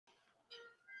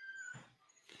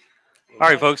All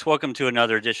right, folks, welcome to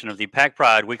another edition of the Pack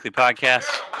Pride Weekly Podcast.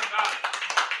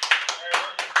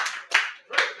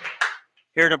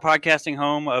 Here at a podcasting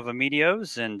home of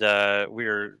Amedios, and we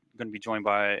are going to be joined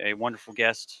by a wonderful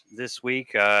guest this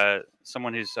week.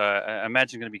 Someone who's, I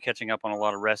imagine, going to be catching up on a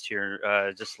lot of rest here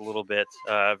just a little bit.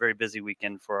 Very busy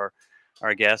weekend for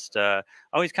our guest. I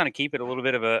always kind of keep it a little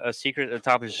bit of a secret at the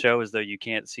top of the show, as though you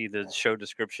can't see the show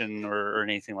description or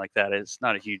anything like that. It's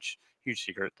not a huge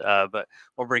secret, but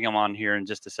we'll bring him on here in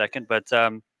just a second. But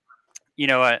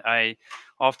I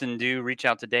often do reach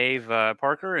out to Dave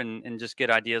Parker and just get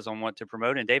ideas on what to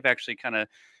promote. And Dave actually kind of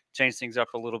changed things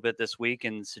up a little bit this week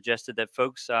and suggested that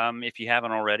folks, if you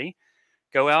haven't already,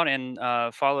 go out and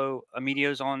follow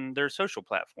Amedios on their social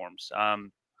platforms.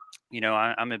 I'm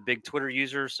a big Twitter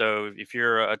user, so if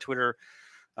you're a Twitter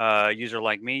user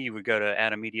like me, you would go to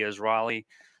 @AmediosRaleigh.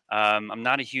 I'm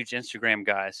not a huge Instagram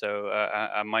guy, so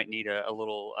I might need a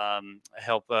little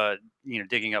help,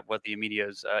 digging up what the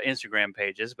Amedios Instagram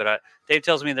page is. But Dave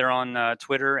tells me they're on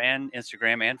Twitter and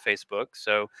Instagram and Facebook.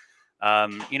 So,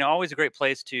 always a great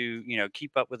place to,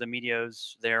 keep up with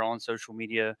Amedios there on social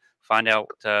media, find out,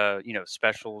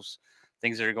 specials,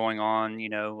 things that are going on,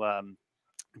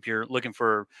 if you're looking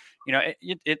for,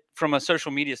 it from a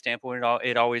social media standpoint,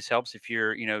 it always helps if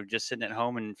you're, just sitting at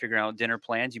home and figuring out dinner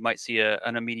plans. You might see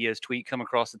an Amedios tweet come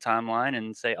across the timeline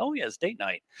and say, "Oh yeah, it's date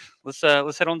night. Let's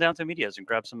head on down to Amedios and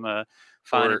grab some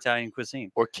fine Italian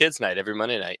cuisine." Or kids' night every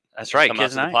Monday night. That's right, come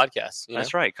kids' out to night. The podcast.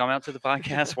 That's right. Come out to the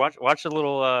podcast. Watch a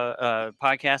little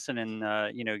podcasting, and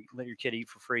let your kid eat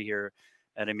for free here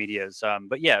at Amedios.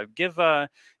 But yeah,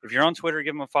 if you're on Twitter,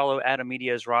 give them a follow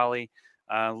 @AmediosRaleigh.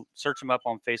 Search them up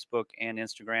on Facebook and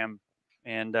Instagram,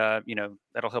 and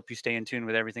that'll help you stay in tune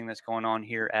with everything that's going on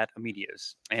here at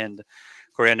Amedios. And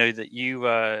Cory, I know that you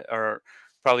are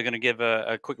probably going to give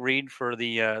a quick read for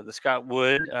the Scott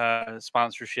Wood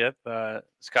sponsorship.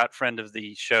 Scott, friend of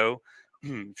the show,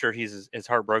 I'm sure he's as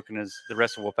heartbroken as the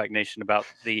rest of Wolfpack Nation about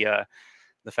the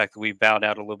fact that we bowed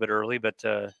out a little bit early, but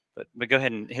go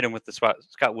ahead and hit him with the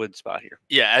Scott Wood spot here.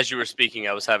 Yeah, as you were speaking,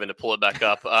 I was having to pull it back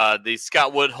up. The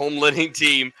Scott Wood home lending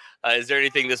team. Is there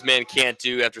anything this man can't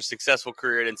do? After a successful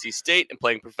career at NC State and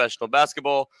playing professional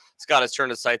basketball, Scott has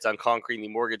turned his sights on conquering the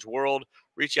mortgage world.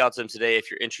 Reach out to him today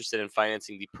if you're interested in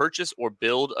financing the purchase or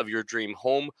build of your dream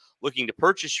home, looking to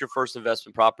purchase your first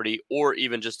investment property, or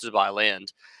even just to buy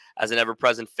land. As an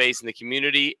ever-present face in the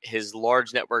community, his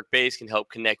large network base can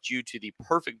help connect you to the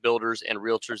perfect builders and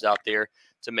realtors out there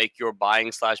to make your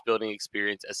buying/building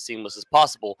experience as seamless as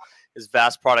possible. His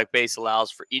vast product base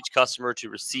allows for each customer to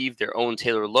receive their own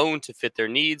tailored loan to fit their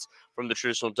needs, from the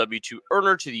traditional W-2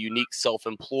 earner to the unique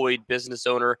self-employed business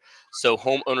owner. So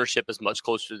home ownership is much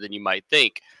closer than you might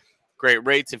think. Great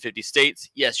rates in 50 states.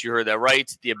 Yes, you heard that right.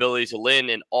 The ability to lend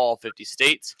in all 50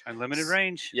 states. Unlimited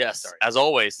range. Yes, as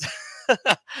always.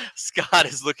 Scott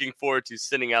is looking forward to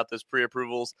sending out those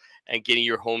pre-approvals and getting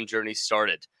your home journey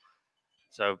started.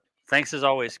 So thanks as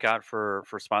always, Scott, for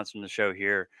sponsoring the show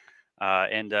here.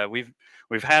 And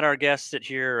we've had our guests sit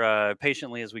here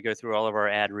patiently as we go through all of our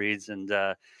ad reads, and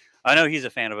I know he's a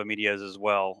fan of Amedios as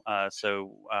well.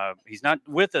 So he's not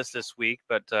with us this week,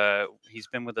 but he's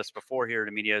been with us before here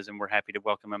at Amedios, and we're happy to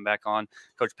welcome him back on.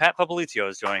 Coach Pat Popolizio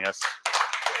is joining us.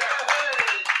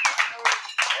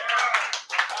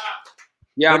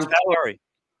 Yeah, Coach Pat, how are you?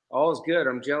 All is good.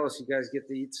 I'm jealous you guys get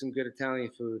to eat some good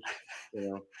Italian food.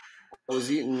 I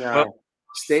was eating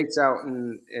steaks out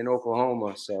in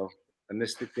Oklahoma, so I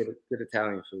missed the good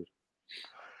Italian food.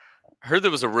 I heard there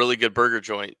was a really good burger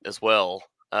joint as well.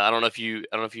 I don't know if you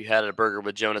had a burger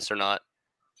with Jonas or not.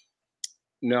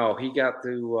 No, he got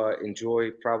to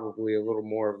enjoy probably a little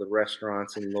more of the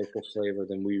restaurants and local flavor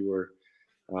than we were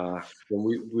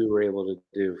able to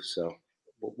do. So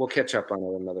we'll catch up on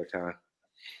it another time.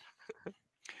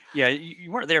 Yeah, you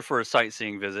weren't there for a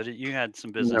sightseeing visit. You had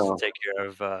some business to take care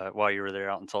of while you were there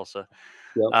out in Tulsa.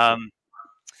 Yep.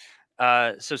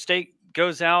 So State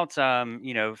goes out,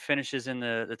 finishes in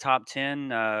the top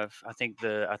 10. I think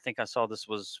I saw this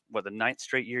was the 9th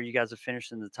straight year you guys have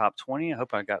finished in the top 20. I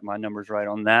hope I got my numbers right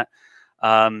on that.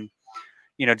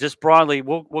 Just broadly,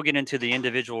 we'll get into the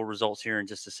individual results here in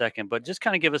just a second, but just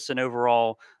kind of give us an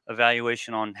overall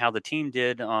evaluation on how the team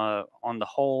did on the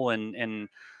whole, and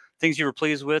things you were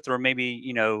pleased with, or maybe,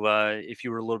 if you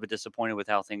were a little bit disappointed with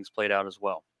how things played out as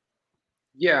well.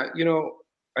 Yeah,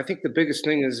 I think the biggest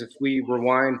thing is if we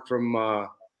rewind from a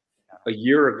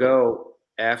year ago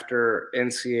after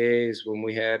NCAAs, when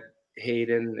we had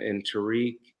Hayden and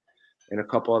Tariq and a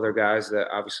couple other guys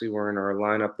that obviously were in our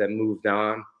lineup that moved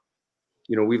on.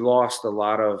 We lost a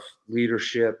lot of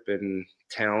leadership and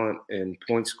talent and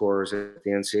point scorers at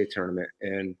the NCAA tournament.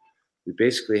 And we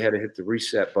basically had to hit the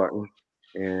reset button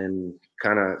and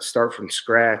kind of start from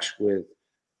scratch with,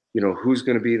 who's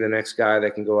going to be the next guy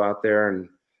that can go out there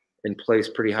and place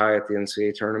pretty high at the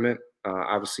NCAA tournament.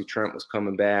 Obviously, Trent was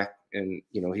coming back, and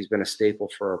he's been a staple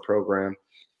for our program,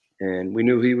 and we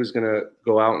knew he was going to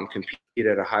go out and compete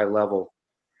at a high level.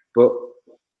 But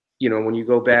when you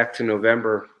go back to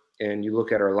November and you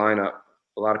look at our lineup,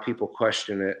 a lot of people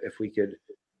question it if we could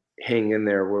hang in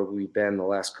there where we've been the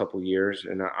last couple of years.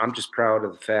 And I'm just proud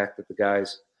of the fact that the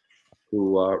guys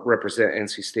who represent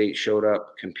NC State showed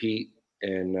up, compete,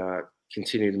 and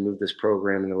continue to move this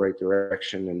program in the right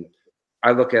direction. And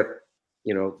I look at,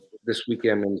 this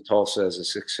weekend in Tulsa as a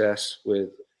success with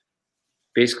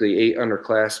basically 8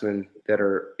 underclassmen that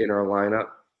are in our lineup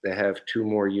that have 2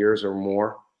 more years or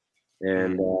more.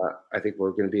 And I think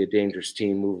we're going to be a dangerous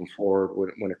team moving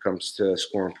forward when it comes to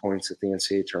scoring points at the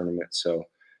NCAA tournament. So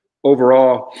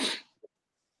overall,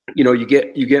 you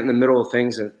get in the middle of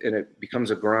things and it becomes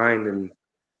a grind, and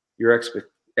your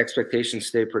expectations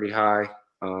stay pretty high.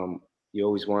 You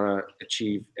always want to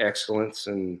achieve excellence,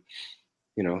 and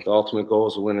the ultimate goal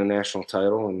is to win a national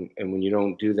title. And when you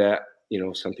don't do that,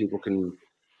 some people can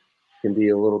be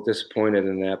a little disappointed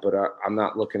in that. But I'm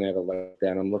not looking at it like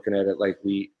that. I'm looking at it like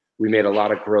we made a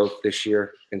lot of growth this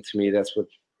year, and to me, that's what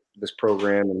this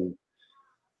program and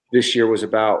this year was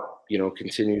about.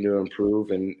 Continue to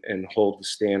improve and hold the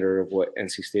standard of what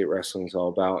NC State wrestling is all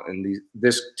about. And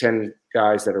this 10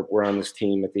 guys that were on this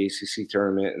team at the ACC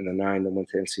tournament and the 9 that went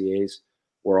to NCAAs,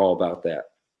 we're all about that.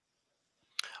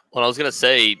 Well, I was going to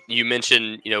say, you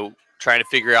mentioned, trying to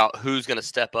figure out who's going to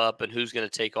step up and who's going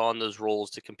to take on those roles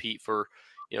to compete for,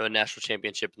 a national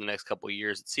championship in the next couple of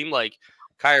years. It seemed like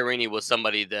Kyrie was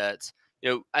somebody that,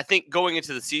 I think going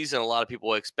into the season, a lot of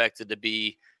people expected to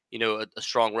be, a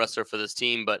strong wrestler for this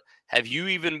team. But have you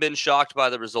even been shocked by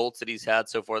the results that he's had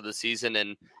so far this season,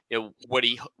 and what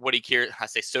he carries? I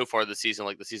say so far this season,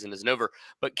 like the season isn't over,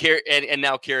 but and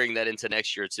now carrying that into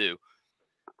next year too.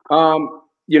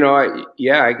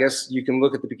 I guess you can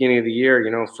look at the beginning of the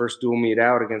year. First dual meet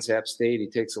out against App State, he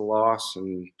takes a loss,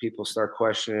 and people start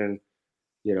questioning,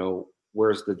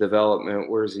 where's the development?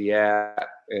 Where's he at?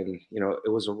 And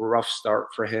it was a rough start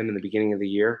for him in the beginning of the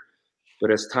year,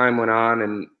 but as time went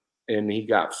on and he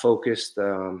got focused,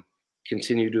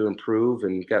 continued to improve,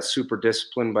 and got super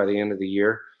disciplined by the end of the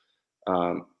year.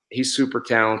 He's super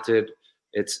talented.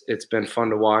 It's been fun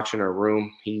to watch in our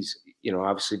room. He's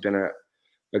obviously been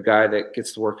a guy that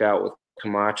gets to work out with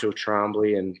Camacho,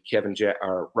 Trombley, and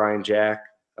Ryan Jack,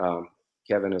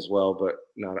 Kevin as well, but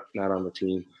not on the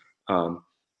team.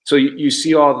 So you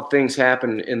see all the things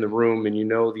happen in the room, and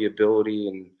the ability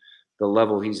and the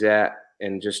level he's at,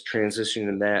 and just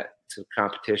transitioning that to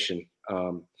competition.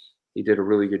 He did a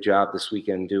really good job this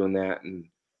weekend doing that, and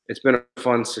it's been a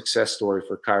fun success story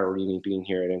for Kyrie being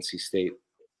here at NC State.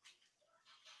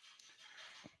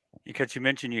 Because you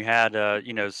mentioned you had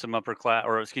some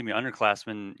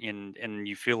underclassmen and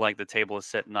you feel like the table is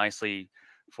set nicely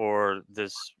for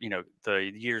this, the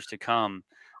years to come.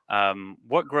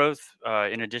 What growth,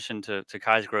 in addition to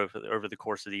Kai's growth over the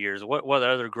course of the years, what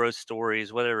other growth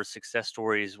stories, whatever success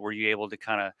stories were you able to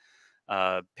kind of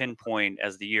pinpoint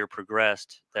as the year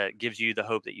progressed that gives you the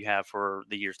hope that you have for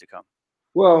the years to come?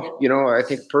 Well, I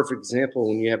think perfect example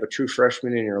when you have a true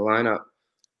freshman in your lineup,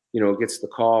 gets the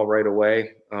call right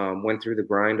away, went through the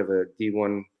grind of a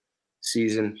D1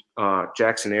 season.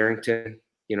 Jackson Arrington,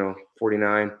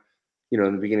 49,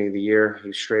 in the beginning of the year, he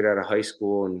was straight out of high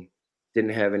school and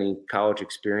didn't have any college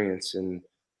experience. And,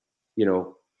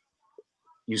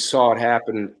 you saw it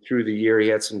happen through the year. He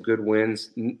had some good wins,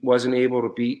 wasn't able to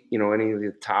beat, any of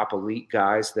the top elite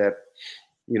guys that,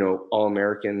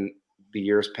 All-American the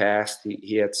years past.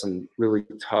 He had some really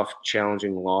tough,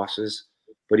 challenging losses,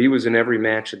 but he was in every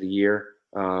match of the year.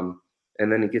 And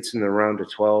then he gets in the round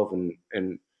of 12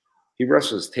 and he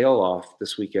wrestled his tail off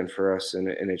this weekend for us. And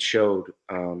it showed,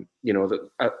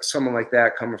 someone like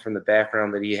that coming from the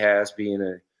background that he has, being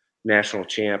a national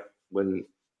champ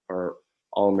or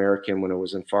All-American when it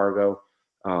was in Fargo.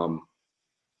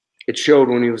 It showed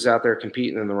when he was out there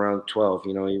competing in the round of 12.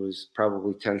 He was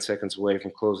probably 10 seconds away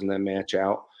from closing that match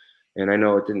out. And I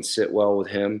know it didn't sit well with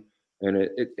him. And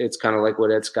it's kind of like what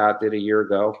Ed Scott did a year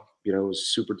ago. Was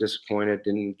super disappointed,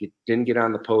 didn't get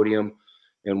on the podium,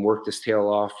 and worked his tail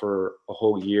off for a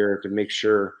whole year to make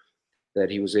sure that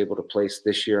he was able to place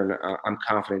this year. And I'm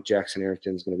confident Jackson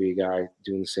Arrington is going to be a guy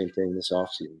doing the same thing this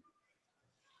offseason.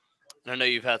 I know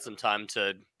you've had some time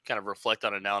to kind of reflect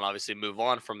on it now and obviously move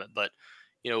on from it, but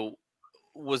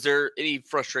was there any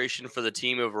frustration for the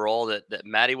team overall that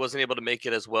Maddie wasn't able to make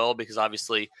it as well? Because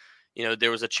obviously,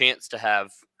 there was a chance to have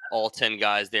all 10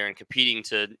 guys there and competing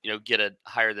to, get a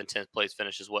higher than 10th place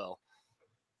finish as well?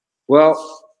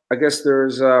 Well, I guess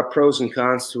there's pros and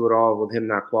cons to it all with him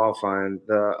not qualifying.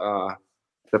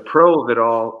 The pro of it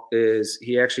all is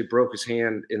he actually broke his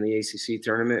hand in the ACC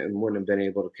tournament and wouldn't have been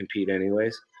able to compete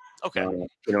anyways. Okay.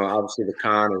 Obviously the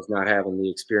con is not having the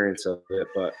experience of it,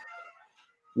 but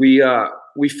we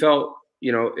felt,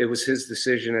 it was his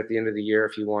decision at the end of the year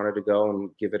if he wanted to go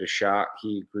and give it a shot.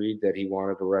 He agreed that he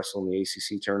wanted to wrestle in the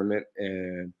ACC tournament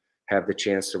and have the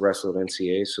chance to wrestle at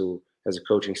NCAA. So as a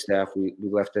coaching staff, we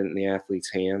left it in the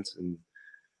athlete's hands, and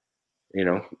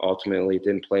ultimately it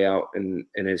didn't play out in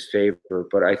his favor.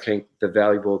 But I think the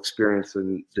valuable experience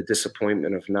and the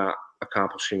disappointment of not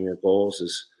accomplishing your goals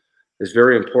is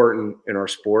very important in our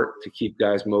sport to keep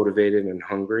guys motivated and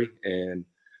hungry. And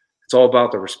it's all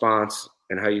about the response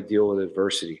and how you deal with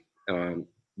adversity,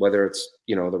 whether it's,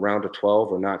 the round of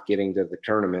 12 or not getting to the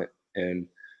tournament. And,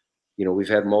 we've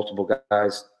had multiple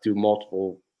guys do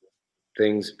multiple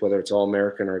things, whether it's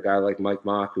All-American or a guy like Mike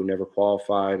Mock who never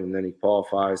qualified and then he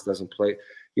qualifies, doesn't play.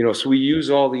 So we use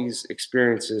all these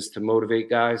experiences to motivate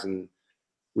guys, and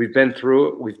we've been through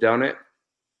it, we've done it,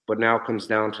 but now it comes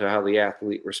down to how the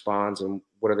athlete responds and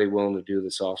what are they willing to do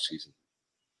this offseason.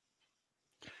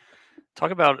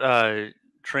 Talk about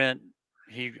Trent.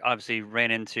 He obviously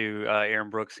ran into Aaron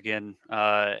Brooks again.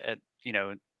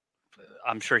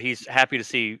 I'm sure he's happy to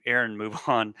see Aaron move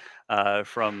on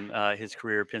from his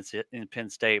career in Penn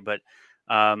State. But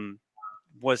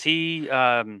was he?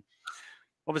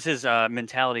 What was his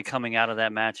mentality coming out of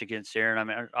that match against Aaron? I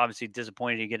mean, obviously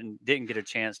disappointed he didn't get a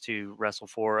chance to wrestle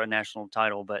for a national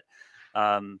title, but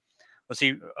was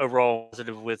he overall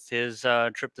positive with his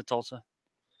trip to Tulsa?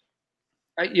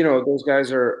 Those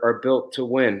guys are built to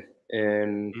win.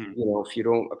 And, if you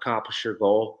don't accomplish your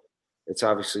goal, it's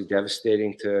obviously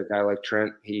devastating to a guy like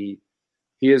Trent. He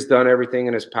has done everything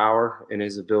in his power and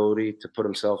his ability to put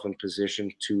himself in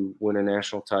position to win a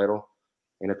national title.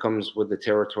 And it comes with the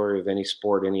territory of any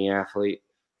sport, any athlete.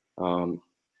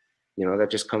 That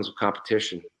just comes with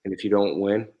competition. And if you don't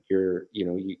win, you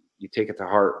take it to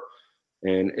heart.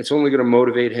 And it's only going to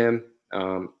motivate him.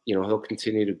 He'll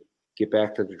continue to get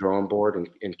back to the drawing board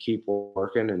and keep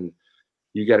working. And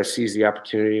you got to seize the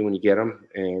opportunity when you get them.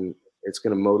 And it's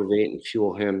going to motivate and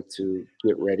fuel him to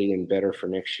get ready and better for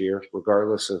next year,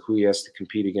 regardless of who he has to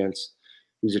compete against.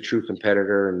 He's a true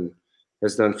competitor and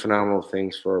has done phenomenal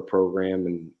things for our program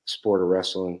and sport of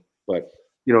wrestling. But,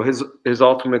 his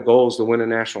ultimate goal is to win a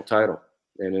national title.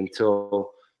 And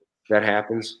until that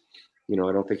happens, I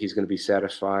don't think he's going to be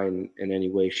satisfied in any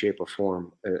way, shape, or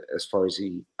form as far as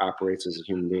he operates as a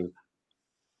human being.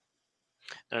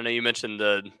 And I know you mentioned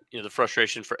the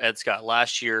frustration for Ed Scott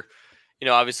last year.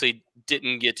 Obviously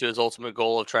didn't get to his ultimate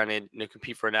goal of trying to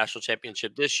compete for a national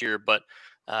championship this year, but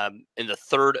in the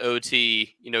third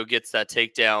OT, gets that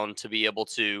takedown to be able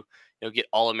to, get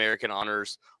All-American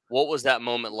honors. What was that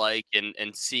moment like,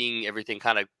 and seeing everything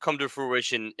kind of come to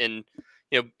fruition in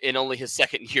only his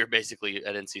second year basically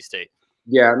at NC State?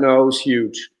 Yeah, no, it was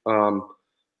huge.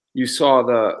 You saw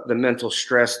the mental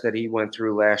stress that he went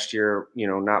through last year,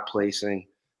 not placing,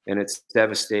 and it's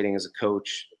devastating as a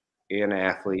coach and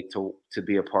athlete to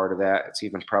be a part of that. It's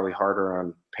even probably harder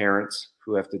on parents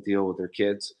who have to deal with their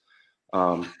kids.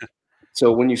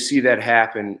 So when you see that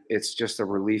happen, it's just a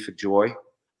relief of joy.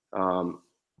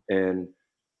 And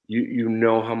you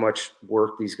know how much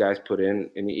work these guys put in,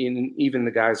 and even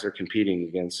the guys they're competing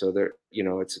against. So they're,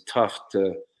 it's tough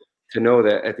to know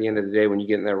that at the end of the day, when you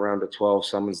get in that round of 12,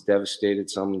 someone's devastated,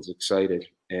 someone's excited.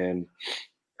 And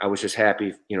I was just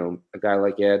happy, a guy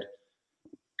like Ed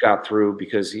got through,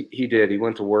 because he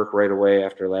went to work right away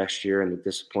after last year and the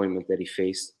disappointment that he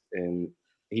faced, and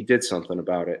he did something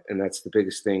about it. And that's the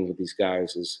biggest thing with these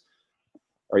guys is,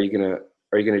 are you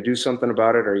gonna do something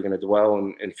about it? Or are you gonna dwell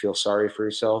and feel sorry for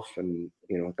yourself? And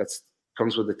that's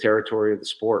comes with the territory of the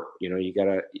sport. You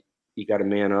gotta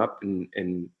man up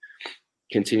and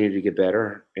continue to get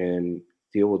better and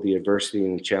deal with the adversity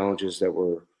and the challenges that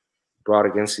were brought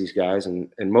against these guys.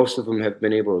 And most of them have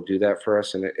been able to do that for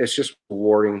us. And it's just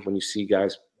rewarding when you see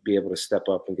guys be able to step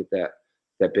up and get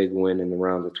that big win in the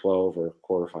round of 12 or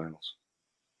quarterfinals.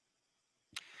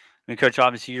 I mean, Coach,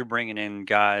 obviously you're bringing in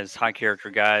guys, high character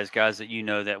guys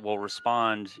that that will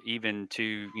respond even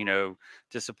to,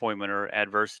 disappointment or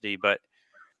adversity. But,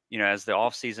 as the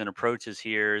off season approaches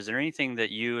here, is there anything that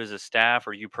you as a staff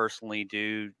or you personally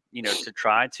do, to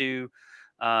try to,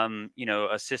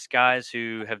 assist guys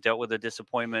who have dealt with a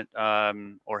disappointment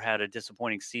or had a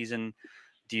disappointing season?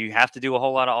 Do you have to do a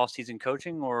whole lot of off season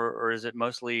coaching, or is it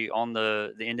mostly on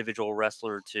the individual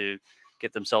wrestler to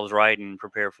get themselves right and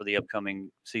prepare for the upcoming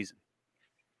season?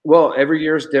 Well, every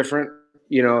year is different.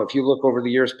 You know, if you look over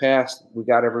the years past, we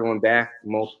got everyone back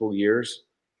multiple years.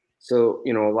 So,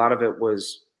 you know, a lot of it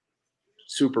was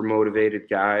super motivated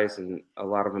guys and a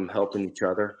lot of them helping each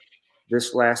other.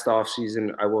 This last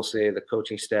offseason, I will say the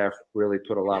coaching staff really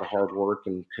put a lot of hard work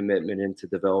and commitment into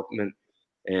development.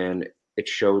 And it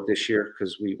showed this year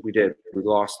because we did. We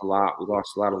lost a lot. We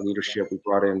lost a lot of leadership. We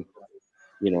brought in,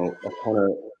 you know, a ton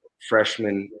of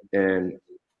freshmen, and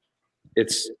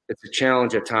it's a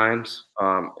challenge at times.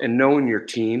 And knowing your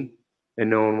team and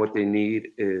knowing what they need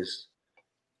is,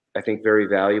 I think, very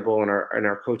valuable. And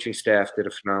our coaching staff did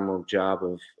a phenomenal job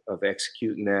of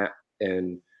executing that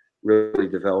and really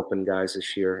developing guys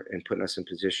this year and putting us in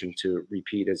position to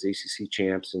repeat as ACC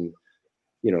champs. And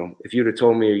you know, if you'd have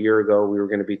told me a year ago we were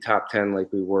going to be top 10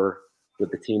 like we were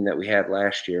with the team that we had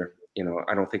last year, you know,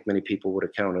 I don't think many people would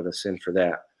have counted us in for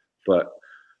that. But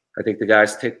I think the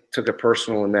guys took it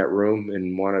personal in that room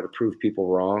and wanted to prove people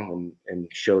wrong and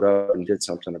showed up and did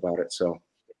something about it. So,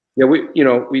 yeah,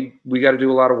 we got to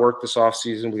do a lot of work this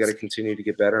offseason. We got to continue to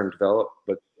get better and develop,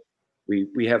 but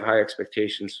we have high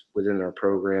expectations within our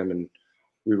program, and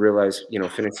we realize, you know,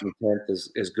 finishing 10th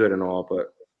is good and all,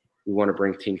 but we want to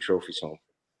bring team trophies home.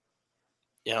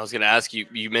 Yeah, I was going to ask you.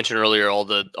 You mentioned earlier all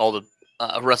the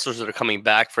wrestlers that are coming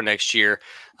back for next year,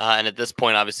 and at this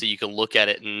point, obviously, you can look at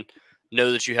it and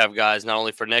know that you have guys not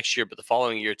only for next year but the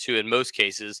following year too. In most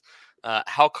cases,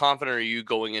 how confident are you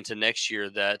going into next year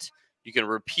that you can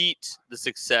repeat the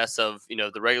success of, you know,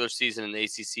 the regular season and the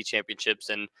ACC championships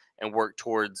and work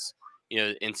towards, you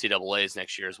know, NCAA's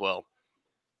next year as well?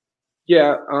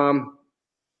 Yeah.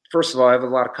 First of all, I have a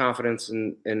lot of confidence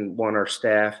in our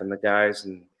staff and the guys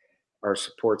and our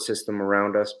support system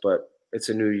around us, but it's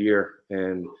a new year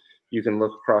and you can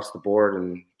look across the board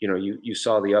and, you know, you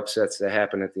saw the upsets that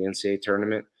happened at the NCAA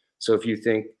tournament. So if you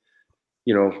think,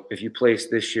 you know, if you place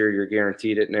this year, you're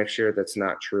guaranteed it next year, that's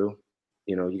not true.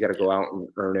 You know, you got to go out and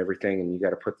earn everything and you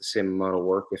got to put the same amount of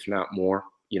work, if not more.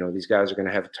 You know, these guys are going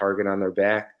to have a target on their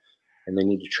back and they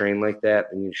need to train like that.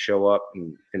 They need to show up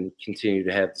and continue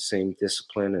to have the same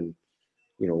discipline and,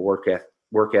 you know, work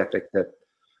ethic that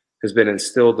has been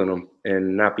instilled in them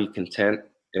and not be content.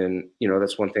 And, you know,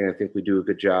 that's one thing I think we do a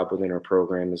good job within our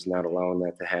program is not allowing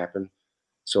that to happen.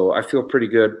 So I feel pretty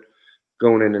good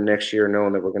going into next year,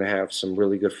 knowing that we're going to have some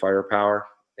really good firepower.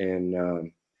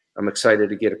 And I'm excited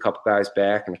to get a couple guys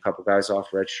back and a couple guys off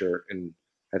redshirt. And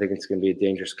I think it's going to be a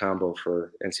dangerous combo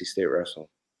for NC State wrestling.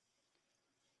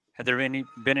 Have there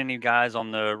been any guys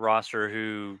on the roster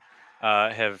who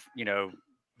have, you know,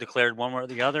 declared one way or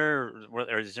the other,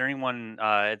 or is there anyone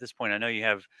at this point? I know you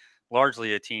have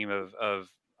largely a team of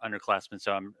underclassmen,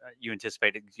 so you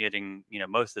anticipate getting, you know,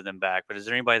 most of them back. But is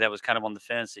there anybody that was kind of on the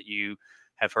fence that you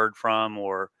have heard from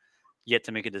or yet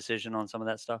to make a decision on some of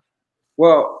that stuff?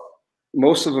 Well,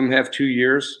 most of them have 2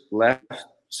 years left,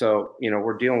 so you know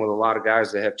we're dealing with a lot of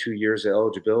guys that have 2 years of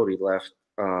eligibility left.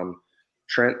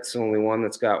 Trent's the only one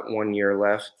that's got 1 year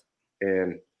left,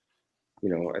 and you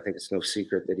know, I think it's no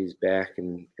secret that he's back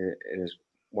and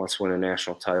wants to win a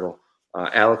national title.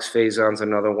 Alex Faison's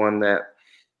another one that,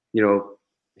 you know,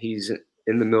 he's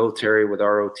in the military with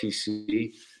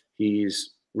ROTC.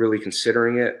 He's really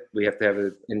considering it. We have to have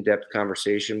an in-depth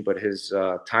conversation, but his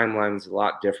timeline is a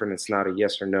lot different. It's not a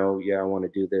yes or no. Yeah, I want to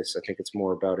do this. I think it's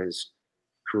more about his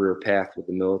career path with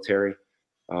the military.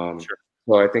 Sure.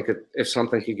 So I think if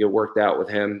something could get worked out with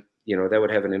him, you know, that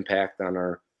would have an impact on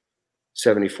our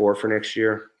 74 for next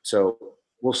year. So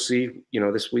we'll see. You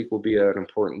know, this week will be an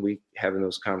important week having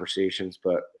those conversations.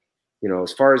 But, you know,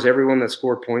 as far as everyone that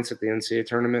scored points at the NCAA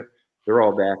tournament, they're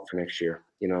all back for next year,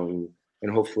 you know,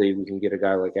 and hopefully we can get a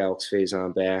guy like Alex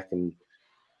Faison back. And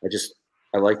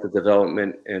I like the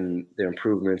development and the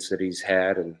improvements that he's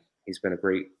had. And he's been a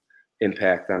great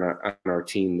impact on our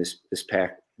team this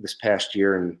past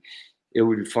year. And it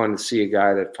would be fun to see a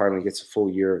guy that finally gets a full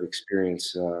year of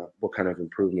experience, what kind of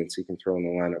improvements he can throw in the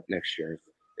lineup next year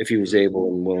if he was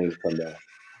able and willing to come back.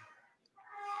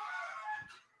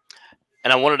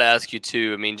 And I wanted to ask you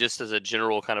too, I mean, just as a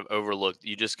general kind of overlook,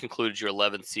 you just concluded your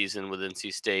 11th season with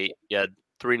NC State. You had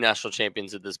 3 national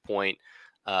champions at this point,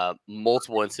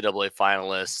 multiple NCAA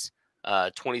finalists,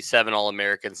 27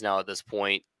 All-Americans now at this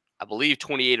point. I believe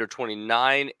 28 or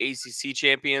 29 ACC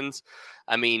champions.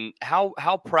 I mean,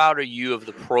 how proud are you of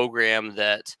the program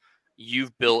that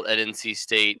you've built at NC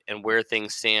State and where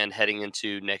things stand heading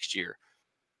into next year?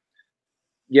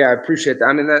 Yeah, I appreciate that.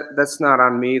 I mean, that's not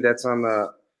on me. That's on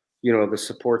the, you know, the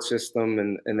support system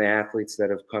and the athletes that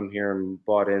have come here and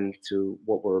bought into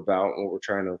what we're about and what we're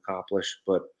trying to accomplish.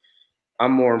 But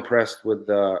I'm more impressed with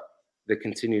the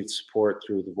continued support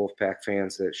through the Wolfpack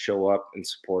fans that show up and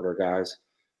support our guys.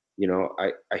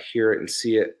 I hear it and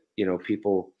see it.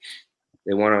 People,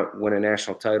 they want to win a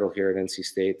national title here at NC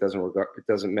State. It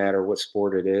doesn't matter what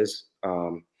sport it is.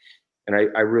 And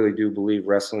I really do believe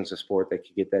wrestling is a sport that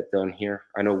could get that done here.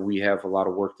 I know we have a lot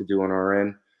of work to do on our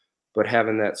end, but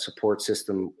having that support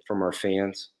system from our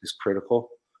fans is critical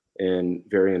and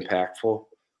very impactful.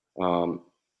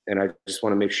 And I just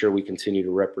want to make sure we continue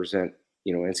to represent,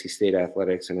 NC State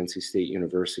athletics and NC State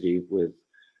University with,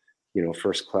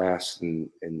 first class, and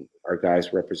our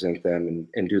guys represent them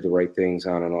and do the right things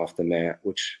on and off the mat,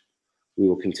 which we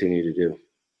will continue to do.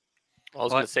 I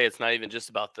was going to say, it's not even just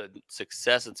about the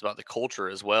success, it's about the culture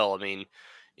as well. I mean,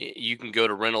 you can go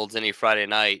to Reynolds any Friday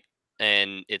night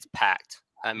and it's packed.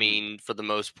 I mean, for the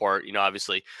most part,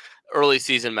 obviously early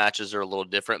season matches are a little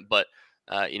different, but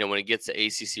when it gets to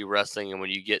ACC wrestling and when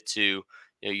you get to,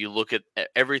 you look at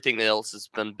everything else that's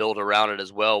been built around it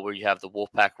as well, where you have the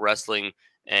Wolfpack wrestling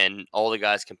and all the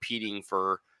guys competing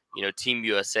for, Team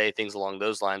USA, things along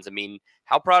those lines. I mean,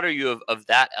 how proud are you of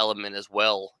that element as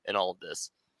well in all of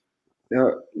this?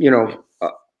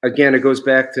 Again, it goes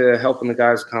back to helping the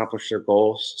guys accomplish their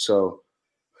goals. So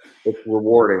it's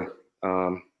rewarding.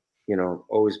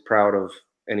 Always proud of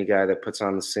any guy that puts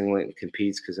on the singlet and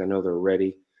competes, because I know they're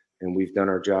ready, and we've done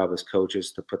our job as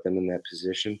coaches to put them in that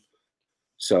position.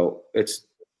 So it's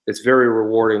very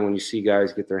rewarding when you see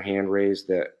guys get their hand raised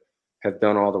that have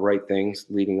done all the right things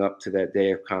leading up to that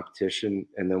day of competition,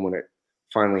 and then when it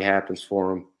finally happens for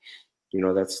them,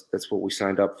 that's what we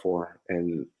signed up for.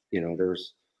 And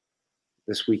there's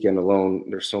this weekend alone,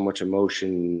 there's so much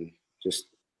emotion, just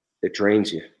it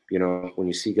drains you. When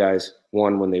you see guys,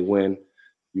 when they win,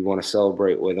 you want to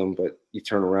celebrate with them, but you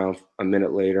turn around a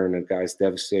minute later and the guy's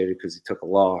devastated because he took a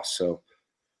loss. So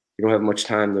you don't have much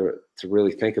time to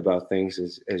really think about things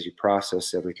as you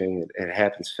process everything. It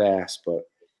happens fast, but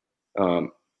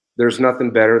there's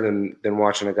nothing better than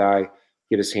watching a guy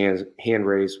get his hand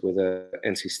raised with a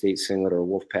NC State singlet or a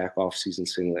Wolfpack offseason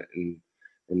singlet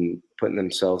and putting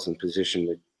themselves in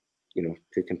position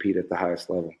to compete at the highest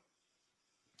level.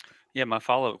 Yeah, my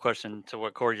follow-up question to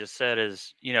what Cory just said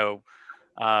is,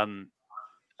 I'm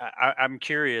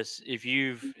curious if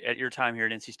at your time here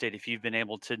at NC State, if you've been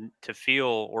able to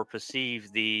feel or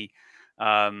perceive the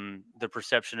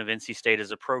perception of NC State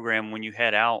as a program when you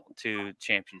head out to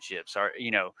championships.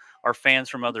 Are fans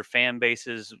from other fan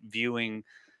bases viewing,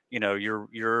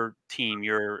 your team,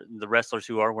 the wrestlers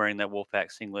who are wearing that Wolfpack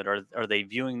singlet, are they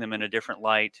viewing them in a different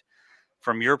light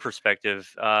from your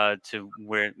perspective to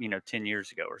where 10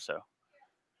 years ago or so?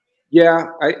 Yeah,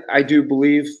 I do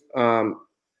believe.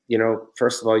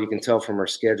 First of all, you can tell from our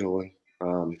scheduling.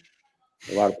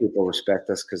 A lot of people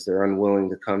respect us because they're unwilling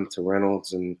to come to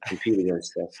Reynolds and compete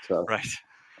against us. So right.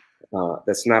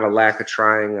 That's not a lack of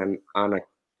trying on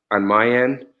my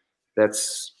end.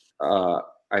 That's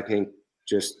I think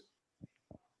just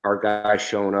our guys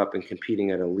showing up and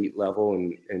competing at elite level,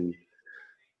 and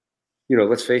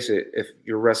let's face it, if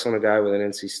you're wrestling a guy with an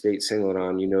NC State singlet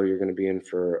on, you're going to be in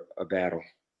for a battle.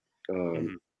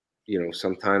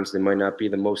 Sometimes they might not be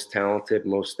the most talented,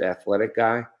 most athletic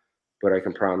guy, but I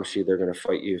can promise you they're going to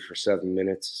fight you for 7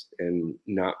 minutes and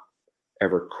not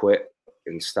ever quit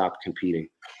and stop competing.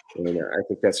 And I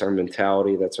think that's our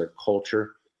mentality, that's our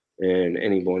culture. And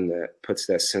anyone that puts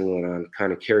that singlet on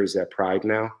kind of carries that pride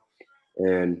now.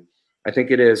 And I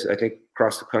think it is. I think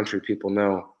across the country, people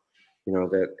know,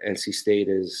 that NC State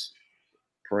is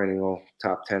perennial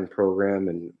top 10 program,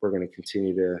 and we're going to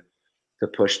continue to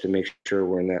push to make sure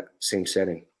we're in that same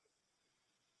setting.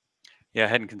 Yeah, I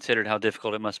hadn't considered how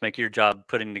difficult it must make your job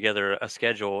putting together a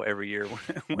schedule every year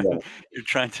when you're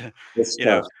trying to,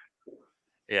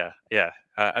 Yeah.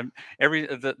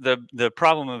 The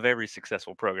problem of every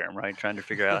successful program, right? Trying to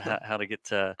figure out how to get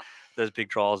those big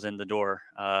draws in the door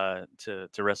to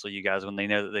wrestle you guys when they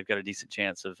know that they've got a decent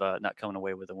chance of not coming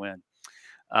away with a win.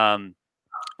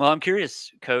 Well, I'm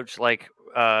curious, Coach,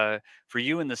 for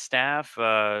you and the staff,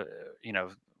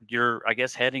 you're, I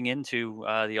guess, heading into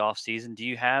the off season. Do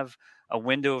you have a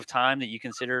window of time that you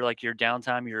consider like your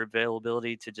downtime, your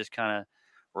availability to just kind of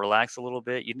relax a little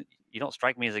bit? You don't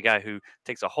strike me as a guy who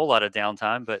takes a whole lot of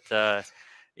downtime, but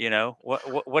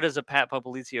what does a Pat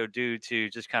Popolizio do to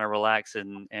just kind of relax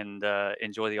and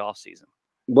enjoy the off season?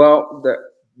 Well,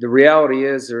 the reality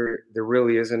is there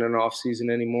really isn't an off season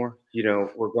anymore.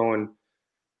 We're going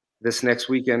this next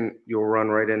weekend. You'll run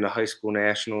right into high school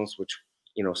nationals, which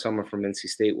someone from NC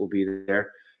State will be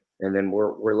there, and then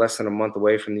we're less than a month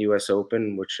away from the U.S.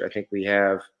 Open, which I think we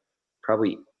have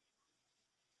probably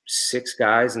 6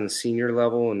 guys in the senior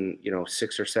level and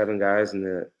 6 or 7 guys in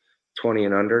the 20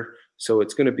 and under. So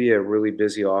it's going to be a really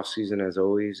busy off season as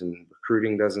always, and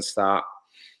recruiting doesn't stop.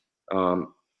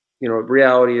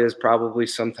 reality is probably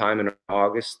sometime in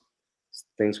August,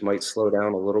 things might slow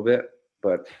down a little bit.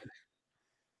 But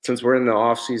since we're in the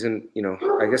off season,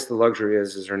 I guess the luxury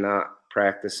is there not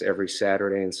practice every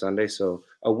Saturday and Sunday. So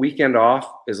a weekend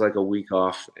off is like a week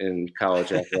off in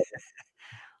college athletics.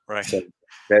 Right. So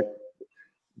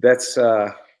that's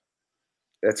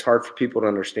hard for people to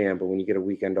understand. But when you get a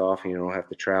weekend off and you don't have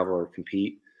to travel or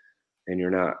compete, and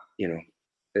you're not,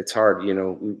 it's hard.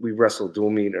 We wrestle dual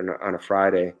meet on a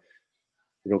Friday.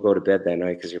 You don't go to bed that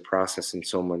night because you're processing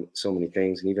so many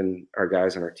things. And even our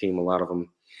guys on our team, a lot of them,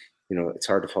 it's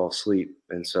hard to fall asleep.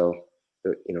 And so,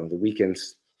 the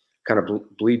weekends kind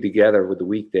of bleed together with the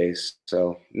weekdays.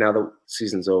 So now the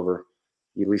season's over,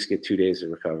 you at least get 2 days to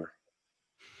recover.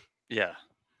 Yeah.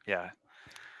 Yeah.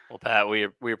 Well, Pat, we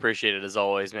appreciate it as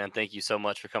always, man. Thank you so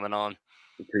much for coming on.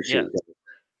 Appreciate it.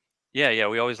 Yeah.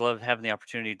 We always love having the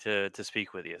opportunity to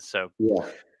speak with you. So yeah,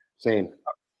 same.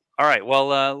 All right.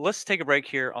 Well, let's take a break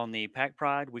here on the Pack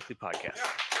Pride Weekly Podcast.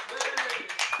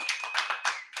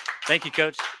 Thank you,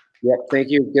 Coach. Yeah, thank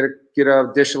you. Get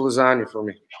a dish of lasagna for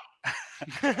me.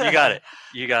 You got it.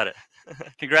 You got it.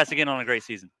 Congrats again on a great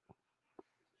season.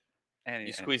 And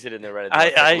you squeeze it in there right at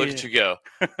the end. Look at you go.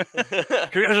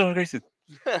 Congrats on a great season.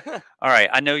 All right.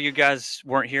 I know you guys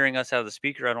weren't hearing us out of the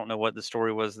speaker. I don't know what the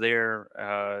story was there.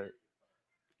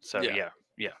 Yeah.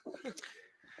 Yeah.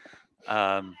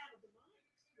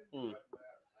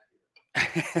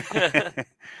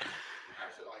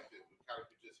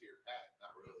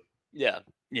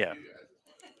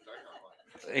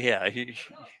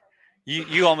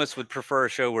 You almost would prefer a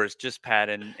show where it's just Pat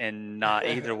and not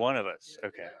either one of us.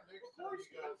 Okay.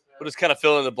 We'll just kind of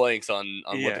fill in the blanks on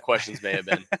what the questions may have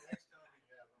been.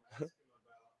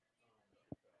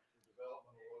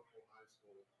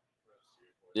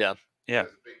 Yeah. Yeah.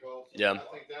 Yeah. I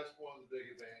think that's one of the big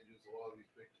advantages a lot of these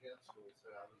Big Ten schools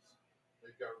have is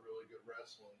they've got really good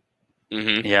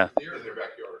wrestling Yeah. near their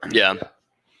backyard. Yeah.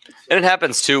 And it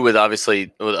happens too with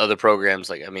obviously with other programs.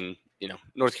 Like, I mean,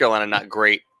 North Carolina, not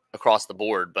great across the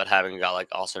board, but having a guy like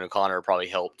Austin O'Connor probably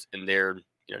helped in their,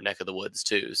 neck of the woods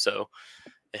too. So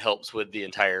it helps with the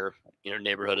entire,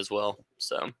 neighborhood as well.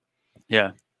 So,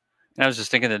 yeah. And I was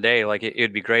just thinking today, like it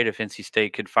would be great if NC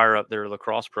State could fire up their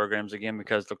lacrosse programs again,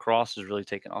 because lacrosse is really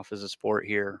taking off as a sport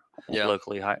here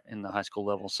locally in the high school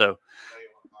level. So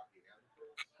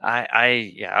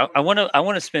I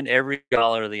want to spend every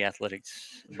dollar the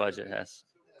athletics budget has.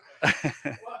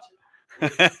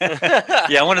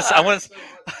 Yeah, I want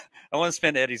to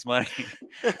spend Eddie's money.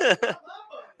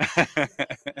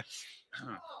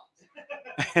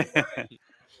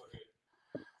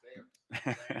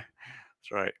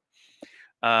 That's right.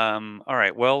 All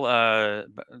right. Well,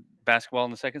 basketball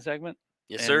in the second segment.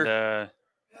 Yes, sir.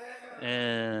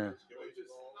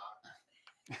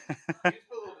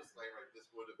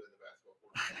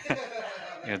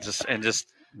 Just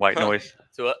white noise.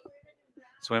 So what?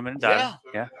 Swimming, diving.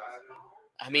 Yeah.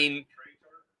 I mean,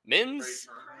 men's.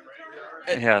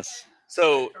 Yes.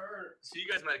 So you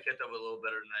guys might have kept up a little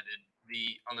better than I did.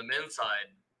 On the men's side,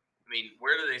 I mean,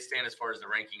 where do they stand as far as the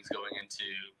rankings going into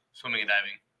swimming and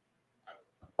diving?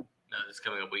 No, this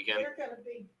coming up weekend. They're going to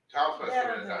be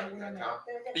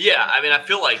Yeah, I mean, I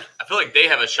feel like they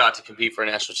have a shot to compete for a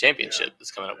national championship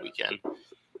this coming up weekend.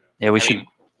 Yeah, we should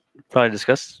probably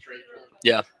discuss.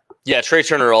 Yeah, Trey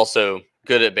Turner also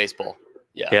good at baseball.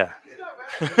 Yeah.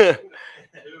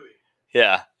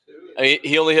 Yeah. I mean,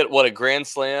 he only hit a grand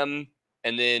slam,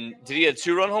 and then did he hit a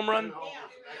 2-run home run?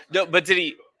 No, but did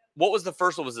he? What was the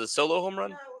first one? Was it a solo home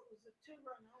run? No, it was a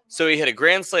 2-run home run. So he hit a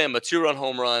grand slam, a 2-run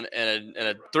home run, and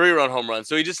a 3-run home run.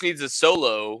 So he just needs a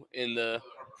solo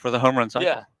for the home run cycle.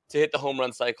 Yeah, to hit the home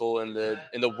run cycle in the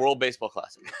World Baseball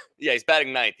Classic. Yeah, he's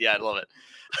batting ninth. Yeah, I love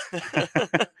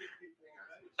it.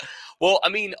 Well, I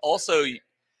mean, also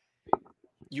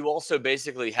you also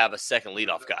basically have a second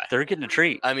leadoff guy. They're getting a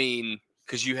treat. I mean,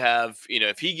 because you have,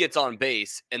 if he gets on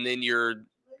base and then you're,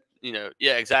 yeah,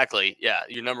 exactly. Yeah,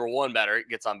 your number one batter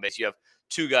gets on base. You have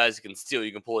two guys that can steal.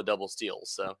 You can pull a double steal.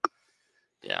 So,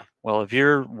 yeah. Well, if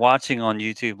you're watching on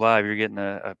YouTube Live, you're getting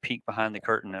a peek behind the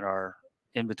curtain at our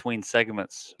in-between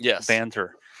segments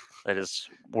banter that is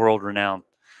world-renowned.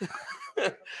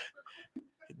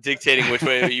 Dictating which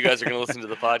way you guys are going to listen to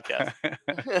the podcast.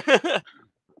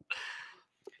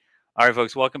 All right,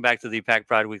 folks, welcome back to the Pack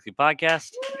Pride Weekly Podcast.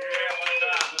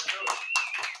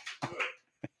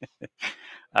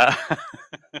 I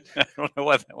don't know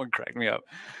why that one cracked me up.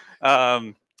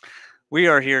 We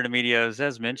are here at Medios,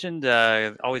 as mentioned.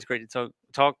 Always great to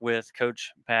talk with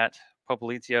Coach Pat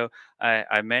Popolizio.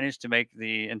 I managed to make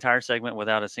the entire segment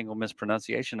without a single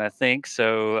mispronunciation, I think.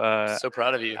 So so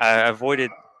proud of you. I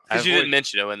avoided Because you didn't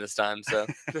mention Owen this time, so.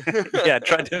 Yeah, I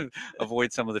tried to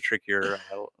avoid some of the trickier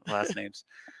last names.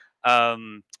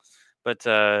 But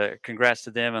congrats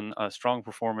to them on a strong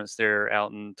performance there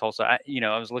out in Tulsa.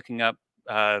 I was looking up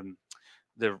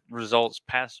the results,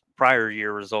 prior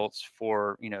year results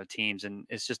for teams, and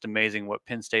it's just amazing what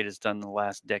Penn State has done in the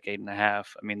last decade and a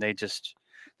half. I mean, they're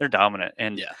dominant,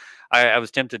 and Yeah. I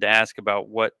was tempted to ask about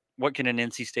what can an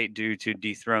NC State do to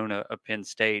dethrone a Penn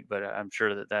State, but I'm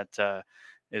sure that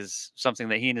is something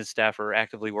that he and his staff are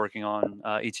actively working on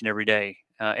each and every day.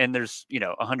 And there's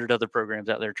 100 other programs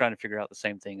out there trying to figure out the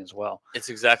same thing as well. It's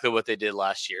exactly what they did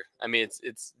last year. I mean,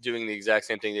 it's doing the exact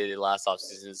same thing they did last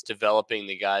offseason. It's developing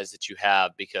the guys that you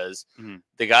have, because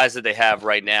the guys that they have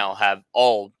right now have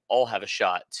all have a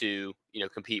shot to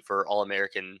compete for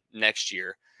All-American next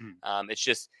year. It's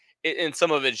just and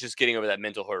some of it's just getting over that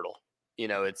mental hurdle.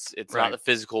 It's Right. not the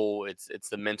physical, it's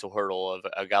the mental hurdle of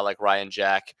a guy like Ryan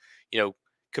Jack,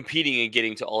 competing and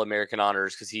getting to All-American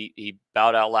honors, because he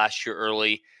bowed out last year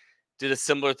early, did a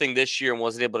similar thing this year and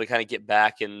wasn't able to kind of get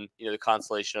back in the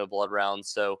constellation of blood rounds.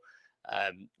 So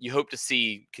you hope to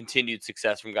see continued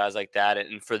success from guys like that,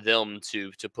 and for them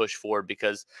to push forward,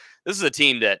 because this is a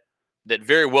team that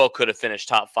very well could have finished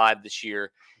top 5 this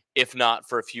year, if not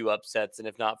for a few upsets, and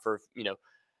if not for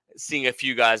seeing a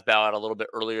few guys bow out a little bit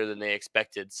earlier than they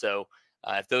expected. So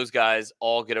if those guys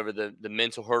all get over the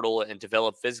mental hurdle and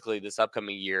develop physically this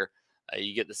upcoming year,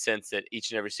 you get the sense that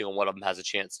each and every single one of them has a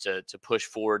chance to push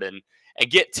forward and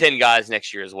get 10 guys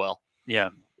next year as well. Yeah.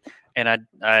 And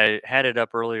I had it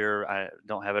up earlier. I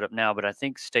don't have it up now, but I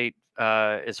think State,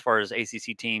 as far as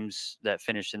ACC teams that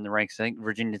finished in the ranks, I think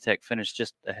Virginia Tech finished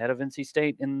just ahead of NC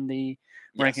State in the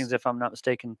rankings, if I'm not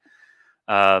mistaken.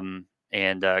 And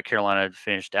Carolina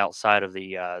finished outside of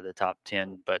the top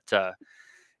 10. But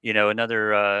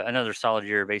another solid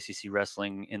year of ACC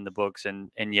wrestling in the books, and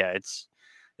yeah, it's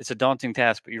a daunting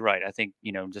task. But you're right. I think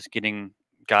just getting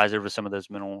guys over some of those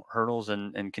mental hurdles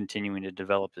and continuing to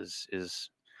develop is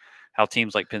how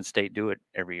teams like Penn State do it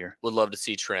every year. Would love to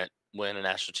see Trent win a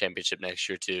national championship next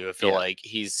year too. I feel like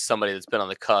he's somebody that's been on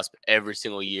the cusp every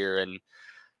single year, and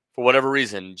for whatever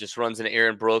reason, just runs into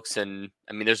Aaron Brooks. And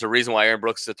I mean, there's a reason why Aaron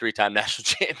Brooks is a 3-time national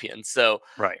champion. So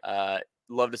right,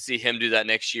 love to see him do that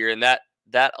next year, and that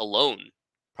alone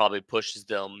probably pushes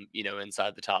them,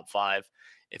 inside the top 5.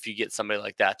 If you get somebody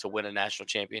like that to win a national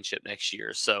championship next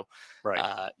year. So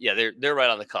right, they're right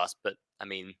on the cusp. But I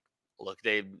mean, look,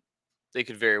 they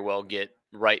could very well get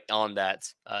right on that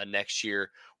next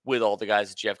year with all the guys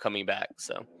that you have coming back.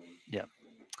 So, yeah.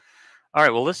 All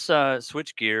right. Well, let's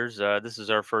switch gears. This is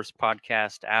our first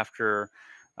podcast after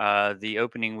the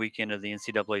opening weekend of the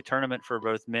NCAA tournament for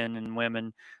both men and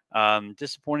women.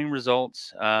 Disappointing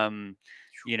results. I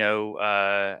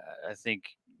think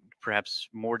perhaps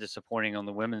more disappointing on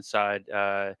the women's side.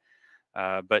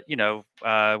 But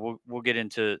we'll get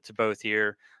into both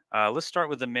here. Let's start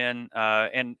with the men,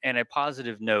 and a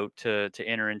positive note to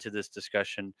enter into this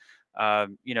discussion.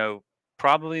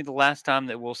 Probably the last time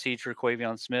that we'll see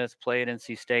Traquavion Smith play at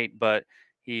NC State, but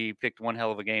he picked one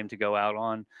hell of a game to go out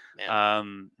on.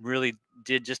 Really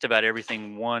did just about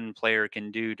everything one player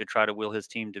can do to try to will his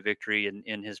team to victory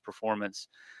in his performance.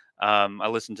 I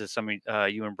listened to some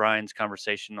of you and Brian's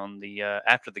conversation on the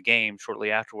after the game, shortly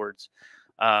afterwards.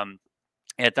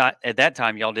 At that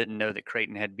time, y'all didn't know that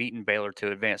Creighton had beaten Baylor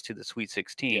to advance to the Sweet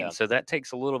 16. Yeah. So that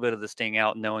takes a little bit of the sting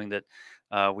out, knowing that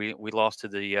we lost to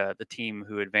the team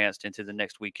who advanced into the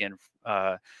next weekend.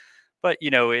 But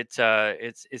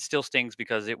it still stings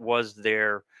because it was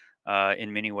there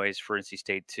in many ways for NC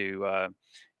State to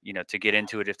get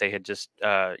into it if they had just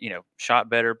shot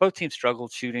better. Both teams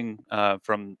struggled shooting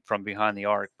from behind the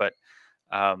arc, but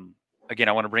again,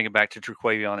 I want to bring it back to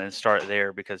Traquavion and start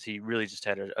there, because he really just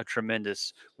had a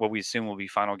tremendous, what we assume will be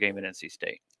final game at NC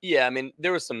State. Yeah, I mean,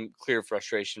 there was some clear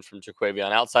frustration from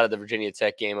Traquavion outside of the Virginia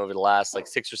Tech game. Over the last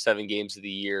 6 or 7 games of the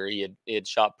year, he had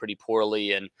shot pretty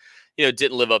poorly, and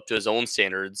didn't live up to his own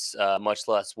standards, much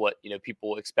less what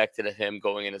people expected of him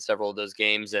going into several of those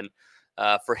games. And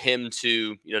for him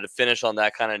to to finish on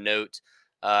that kind of note,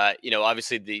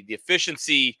 obviously the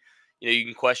efficiency, you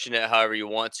can question it however you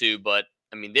want to, but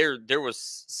I mean, there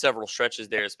was several stretches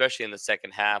there, especially in the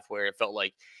second half, where it felt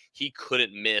like he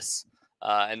couldn't miss.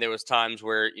 And there was times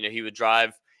where he would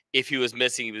drive. If he was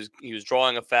missing, he was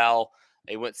drawing a foul.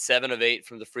 He went 7 of 8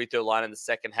 from the free throw line in the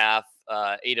second half,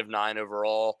 8 of 9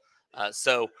 overall.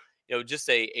 So just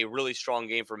a really strong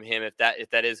game from him. If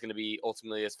that is going to be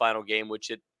ultimately his final game, which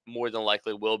it more than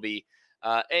likely will be.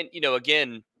 And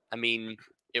again, I mean,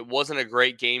 it wasn't a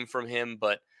great game from him,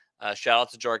 but Shout out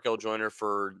to Jarkel Joyner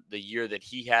for the year that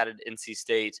he had at NC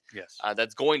State. Yes.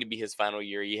 That's going to be his final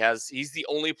year. He's the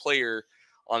only player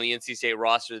on the NC State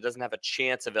roster that doesn't have a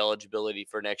chance of eligibility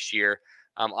for next year.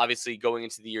 Obviously, going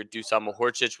into the year, Dusan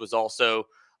Mahorcic was also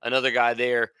another guy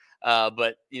there.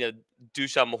 But,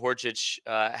 Dusan Mahorcic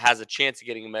has a chance of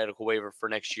getting a medical waiver for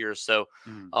next year. So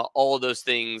all of those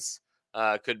things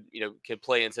could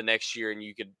play into next year. And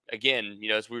you could, again,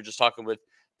 as we were just talking with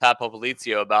Pat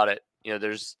Popolizio about it,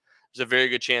 there's a very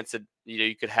good chance that,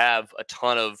 you could have a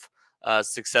ton of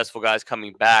successful guys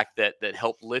coming back that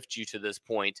help lift you to this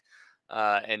point.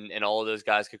 And all of those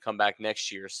guys could come back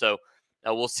next year. So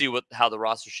we'll see how the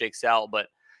roster shakes out. But,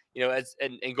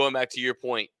 and going back to your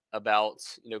point about,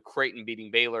 Creighton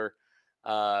beating Baylor,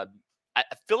 I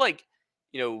feel like,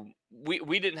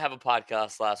 we didn't have a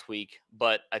podcast last week,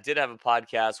 but I did have a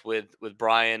podcast with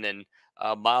Brian and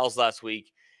Miles last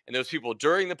week. And those people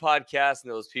during the podcast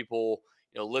and those people,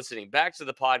 listening back to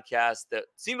the podcast that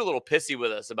seemed a little pissy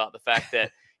with us about the fact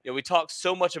that, we talked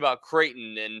so much about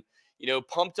Creighton and,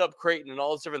 pumped up Creighton and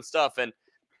all this different stuff. And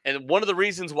one of the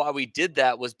reasons why we did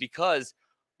that was because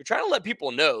we're trying to let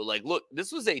people know, like, look,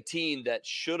 this was a team that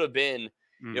should have been,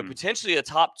 potentially a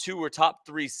top 2 or top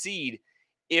 3 seed,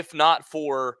 if not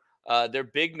for their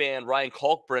big man, Ryan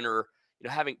Kalkbrenner,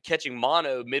 catching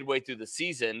mono midway through the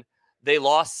season. They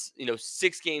lost,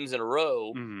 6 games in a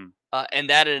row. And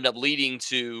that ended up leading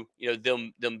to,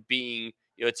 them being,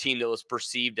 a team that was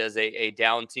perceived as a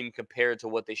down team compared to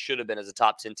what they should have been as a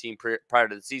top 10 team prior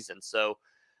to the season. So,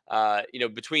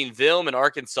 between them and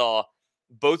Arkansas,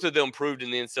 both of them proved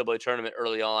in the NCAA tournament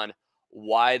early on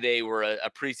why they were a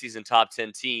preseason top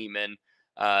 10 team and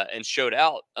showed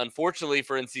out. Unfortunately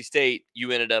for NC State,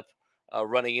 you ended up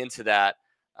running into that.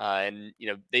 And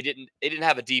they didn't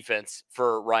have a defense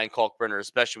for Ryan Kalkbrenner,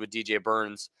 especially with DJ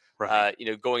Burns, Right.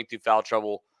 Going through foul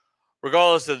trouble,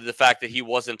 regardless of the fact that he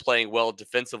wasn't playing well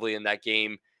defensively in that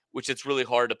game, which it's really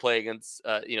hard to play against,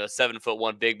 a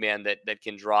 7'1" big man that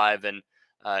can drive and,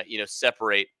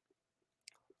 separate.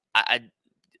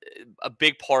 A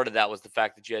big part of that was the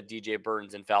fact that you had DJ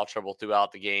Burns in foul trouble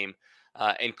throughout the game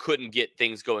and couldn't get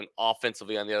things going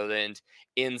offensively on the other end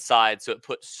inside. So it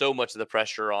put so much of the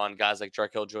pressure on guys like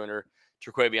Jarkel Joyner,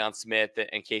 Terquavion Smith,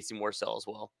 and Casey Morsell as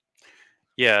well.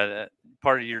 Yeah,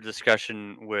 part of your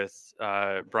discussion with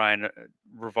Brian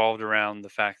revolved around the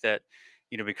fact that,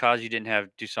 because you didn't have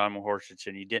Dusan Mahorcic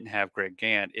and you didn't have Greg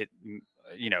Gant,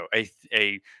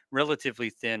 a relatively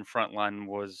thin front line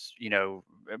was,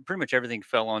 pretty much everything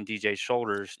fell on DJ's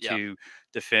shoulders to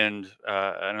defend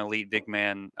an elite big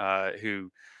man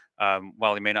who,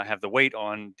 while he may not have the weight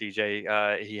on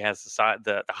DJ, he has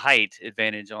the height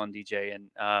advantage on DJ.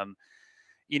 And,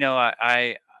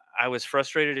 I was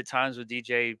frustrated at times with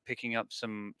DJ picking up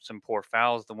some poor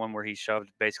fouls. The one where he shoved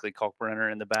basically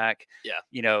Kalkbrenner in the back. Yeah.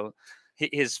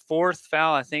 His 4th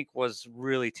foul, I think, was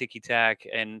really ticky-tack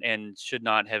and should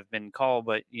not have been called.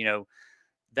 But,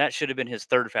 that should have been his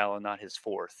 3rd foul and not his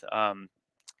 4th.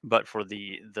 But for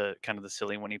the kind of the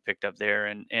silly one he picked up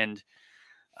there.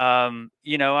 I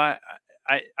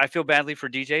feel badly for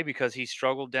DJ because he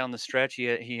struggled down the stretch.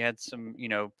 He had some,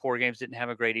 poor games, didn't have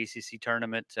a great ACC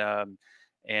tournament.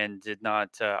 And did not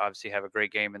obviously have a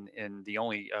great game in the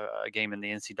only game in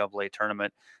the NCAA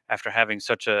tournament after having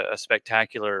such a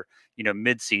spectacular,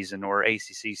 mid-season or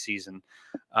ACC season.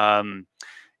 It's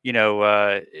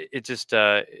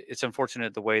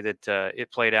unfortunate the way that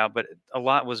it played out, but a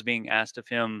lot was being asked of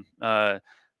him,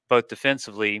 both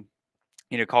defensively,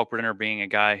 Kalkbrenner being a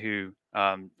guy who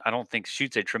I don't think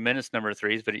shoots a tremendous number of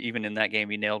threes, but even in that game,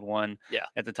 he nailed one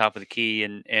at the top of the key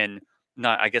and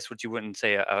not, I guess, what you wouldn't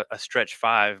say a stretch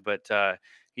 5, but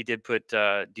he did put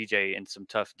DJ in some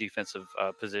tough defensive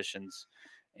positions.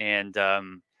 And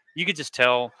you could just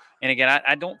tell. And again,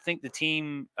 I don't think the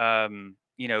team,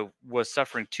 was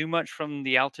suffering too much from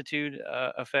the altitude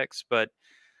effects. But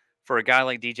for a guy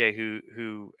like DJ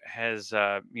who has,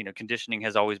 conditioning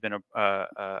has always been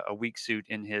a weak suit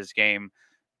in his game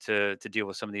to deal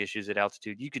with some of the issues at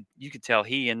altitude, you could tell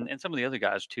he and some of the other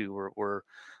guys too were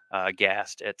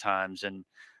gassed at times, and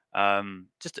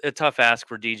just a tough ask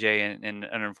for DJ and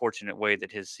an unfortunate way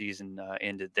that his season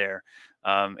ended there.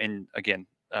 And again,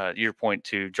 your point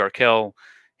to Jarkel,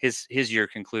 his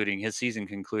season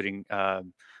concluding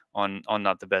on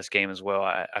not the best game as well.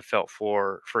 I felt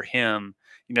for him.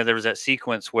 There was that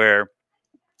sequence where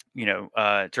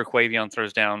Terquavion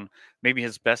throws down maybe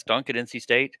his best dunk at NC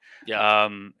State,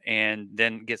 and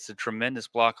then gets a tremendous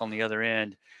block on the other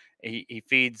end. He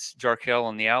feeds Jarkel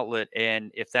on the outlet, and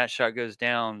if that shot goes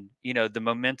down, the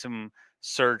momentum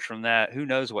surge from that. Who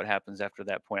knows what happens after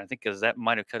that point? I think because that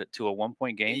might have cut it to a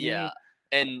 1-point game. Yeah,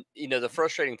 And the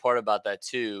frustrating part about that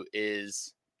too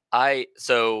is I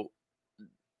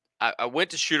went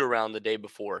to shoot around the day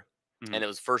before, Mhm. and it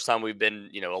was the first time we've been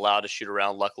allowed to shoot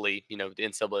around. Luckily, the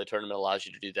NCAA tournament allows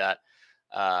you to do that.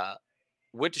 Uh,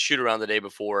 Went to shoot around the day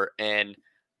before, and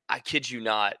I kid you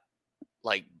not,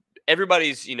 like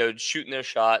everybody's shooting their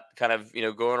shot, kind of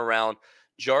going around.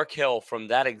 Jarkel, from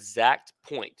that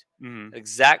Mhm.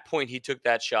 exact point he took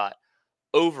that shot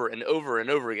over and over and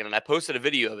over again, and I posted a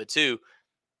video of it too.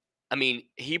 I mean,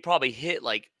 he probably hit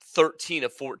like 13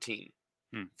 of 14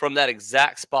 Hmm. from that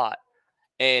exact spot.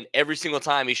 And every single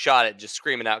time he shot it, just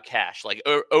screaming out cash, like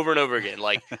over and over again.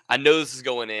 Like, I know this is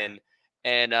going in.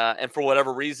 And for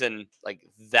whatever reason, like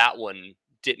that one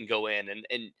didn't go in.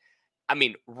 And I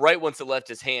mean, right once it left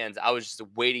his hands, I was just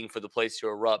waiting for the place to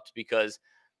erupt, because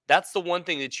that's the one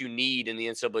thing that you need in the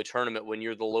NCAA tournament when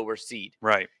you're the lower seed.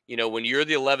 Right. When you're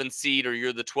the 11th seed or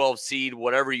you're the 12th seed,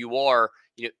 whatever you are,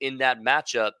 in that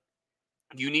matchup,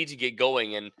 you need to get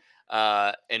going.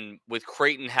 And with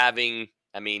Creighton having,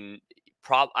 I mean,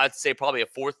 I'd say probably a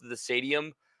fourth of the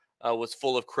stadium was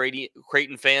full of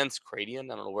Creighton fans. Creighton,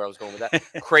 I don't know where I was going with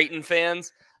that. Creighton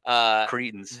fans.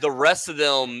 Cretans. The rest of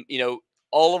them,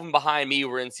 all of them behind me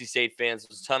were NC State fans.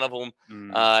 There's a ton of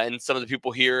them, and some of the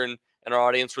people here in our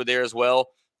audience were there as well.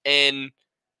 And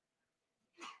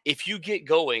if you get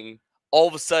going, all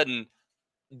of a sudden,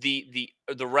 the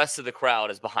rest of the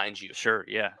crowd is behind you. Sure.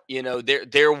 Yeah.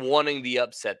 They're wanting the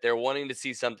upset. They're wanting to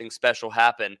see something special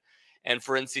happen. And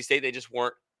for NC State, they just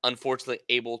weren't, unfortunately,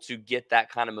 able to get that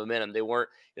kind of momentum. They weren't.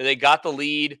 They got the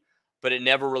lead, but it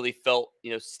never really felt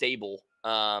stable.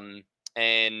 And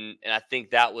I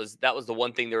think that was the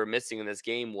one thing they were missing in this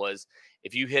game, was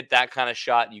if you hit that kind of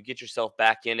shot, you get yourself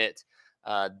back in it.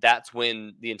 That's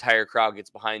when the entire crowd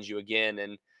gets behind you again.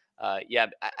 And yeah,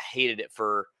 I hated it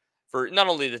for not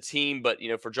only the team, but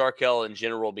for Jarkel in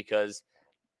general, because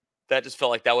that just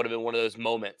felt like that would have been one of those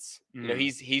moments.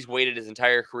 He's waited his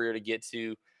entire career to get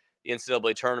to the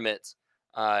NCAA tournament.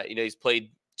 He's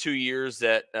played 2 years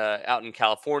out in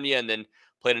California, and then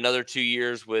played another 2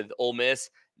 years with Ole Miss.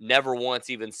 Never once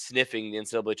even sniffing the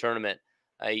NCAA tournament.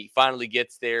 He finally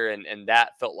gets there, and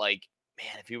that felt like,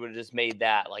 man, if he would have just made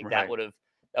that, like Right. that would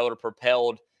have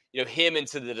propelled him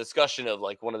into the discussion of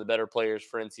like one of the better players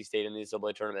for NC State in the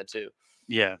NCAA tournament too.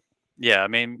 Yeah. Yeah. I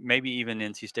mean, maybe even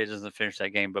NC State doesn't finish that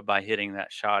game, but by hitting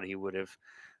that shot, he would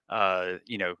have,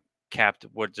 capped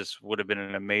what just would have been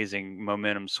an amazing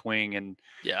momentum swing. And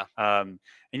Yeah. and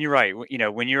you're right.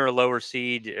 When you're a lower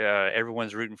seed,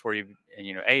 everyone's rooting for you,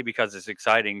 and A, because it's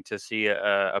exciting to see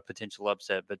a potential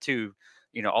upset, but two,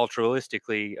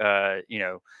 altruistically,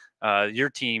 your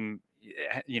team,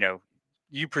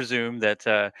 you presume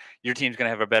that your team's going to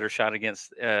have a better shot against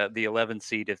the 11th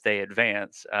seed if they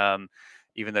advance.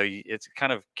 Even though it's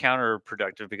kind of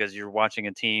counterproductive, because you're watching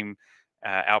a team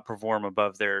outperform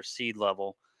above their seed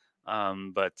level.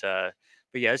 But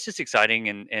yeah, it's just exciting,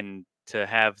 and to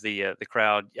have the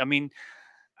crowd. I mean,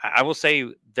 I will say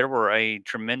there were a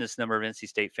tremendous number of NC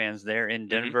State fans there in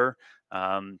Denver.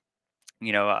 I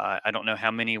don't know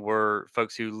how many were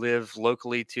folks who live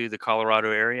locally to the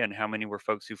Colorado area, and how many were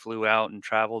folks who flew out and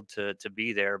traveled to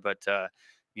be there. But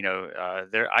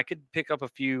there I could pick up a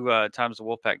few times the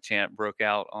Wolfpack chant broke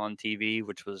out on TV,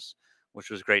 which was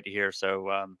great to hear.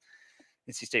 So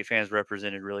NC State fans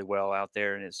represented really well out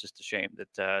there, and it's just a shame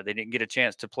that they didn't get a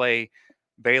chance to play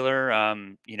Baylor.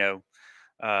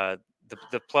 Uh,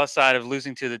 the plus side of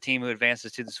losing to the team who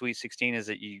advances to the Sweet 16 is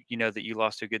that you know that you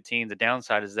lost to a good team. The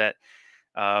downside is that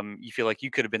you feel like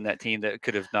you could have been that team that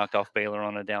could have knocked off Baylor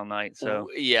on a down night. So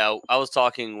Yeah, I was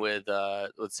talking with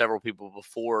several people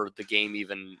before the game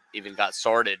even got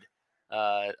started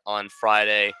on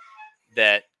Friday,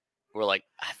 that were like,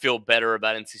 I feel better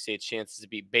about NC State's chances to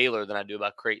beat Baylor than I do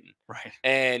about Creighton. right,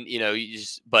 And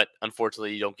but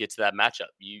unfortunately, you don't get to that matchup.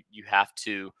 You have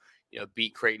to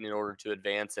beat Creighton in order to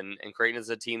advance. And Creighton is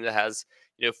a team that has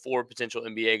 4 potential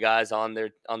NBA guys on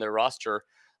their roster,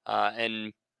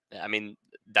 and I mean,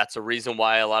 that's a reason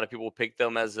why a lot of people pick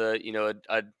them as a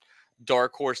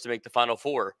dark horse to make the Final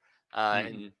Four.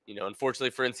 And unfortunately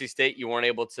for NC State, you weren't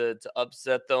able to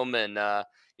upset them and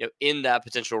in that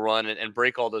potential run and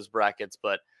break all those brackets.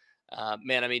 But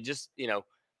man, I mean, just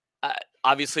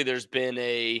obviously there's been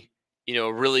a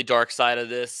really dark side of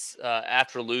this.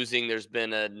 After losing, there's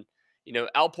been an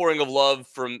outpouring of love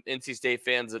from NC State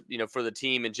fans, for the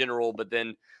team in general. But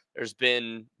then there's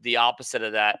been the opposite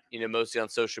of that, mostly on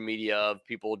social media, of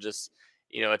people just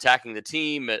attacking the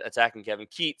team, attacking Kevin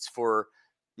Keats for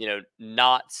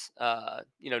not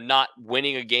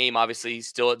winning a game. Obviously, he's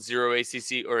still at 0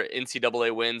 ACC or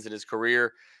NCAA wins in his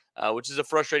career, which is a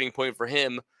frustrating point for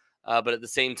him. but at the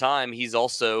same time, he's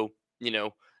also,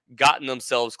 gotten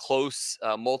themselves close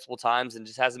multiple times and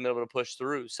just hasn't been able to push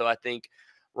through. So I think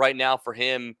right now for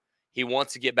him, he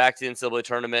wants to get back to the NCAA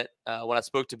tournament. When I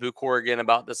spoke to Boo Corrigan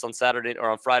about this on Saturday or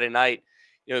on Friday night,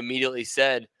 immediately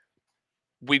said,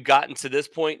 we've gotten to this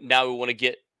point. Now we want to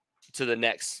get to the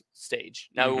next stage.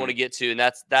 Now we want to get to, and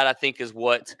that I think is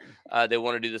what they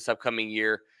want to do this upcoming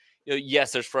year.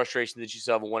 Yes, there's frustration that you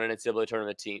still haven't won an NCAA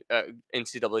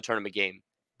tournament game,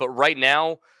 but right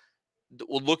now,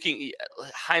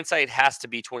 hindsight has to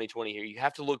be 2020 here. You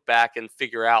have to look back and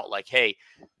figure out, like, hey,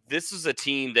 this is a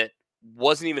team that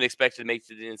wasn't even expected to make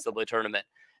the NCAA tournament,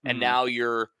 and now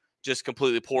you're just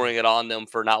completely pouring it on them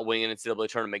for not winning an NCAA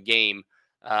tournament game.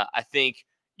 I think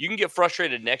you can get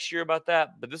frustrated next year about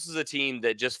that, but this is a team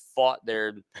that just fought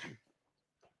their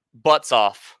butts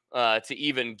off to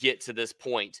even get to this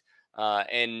point,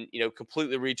 and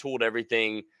completely retooled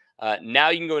everything. Now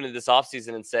you can go into this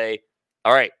offseason and say,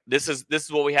 all right, this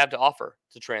is what we have to offer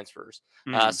to transfers.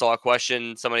 Saw a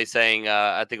question, somebody saying,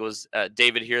 I think it was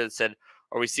David here that said,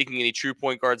 are we seeking any true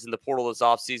point guards in the portal this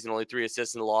offseason? Only 3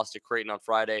 assists in the loss to Creighton on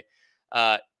Friday.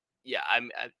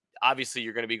 Obviously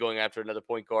you're going to be going after another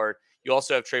point guard. You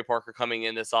also have Trey Parker coming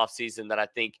in this offseason that I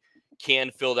think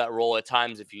can fill that role at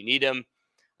times if you need him.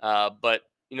 But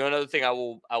another thing I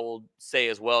will say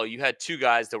as well, you had 2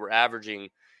 guys that were averaging,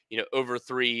 over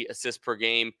 3 assists per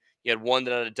game. You had one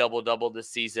that had a double-double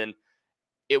this season.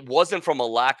 It wasn't from a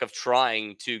lack of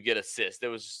trying to get assists.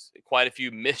 There was quite a few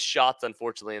missed shots,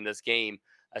 unfortunately, in this game,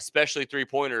 especially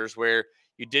 3-pointers where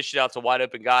you dish it out to wide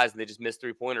open guys and they just missed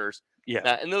 3-pointers.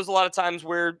 Yeah. And there was a lot of times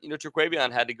where,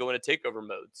 Terquavion had to go into takeover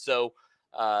mode. So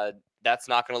that's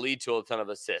not going to lead to a ton of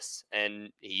assists. And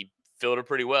he filled it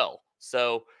pretty well.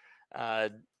 So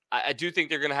I do think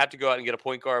they're going to have to go out and get a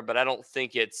point guard, but I don't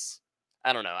think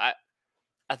I don't know.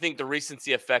 I think the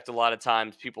recency effect, a lot of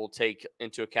times people take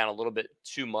into account a little bit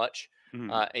too much.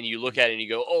 And you look at it and you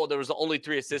go, oh, there was only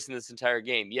 3 assists in this entire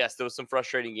game. Yes, there was some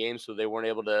frustrating games, so they weren't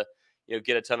able to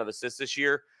get a ton of assists this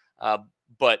year.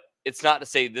 But it's not to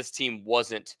say this team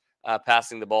wasn't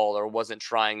passing the ball or wasn't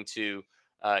trying to,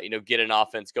 get an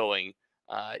offense going.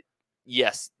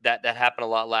 Yes, that happened a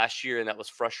lot last year, and that was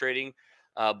frustrating.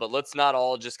 But let's not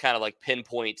all just kind of like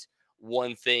pinpoint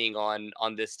one thing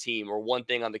on this team or one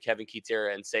thing on the Kevin Keatts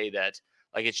era and say that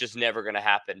like it's just never going to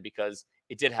happen, because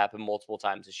it did happen multiple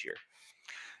times this year.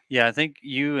 Yeah, I think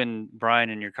you and Brian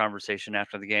in your conversation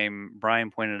after the game,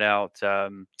 Brian pointed out,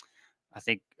 I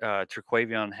think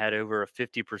Terquavion had over a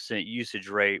 50% usage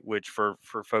rate, which for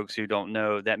folks who don't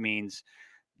know, that means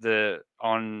over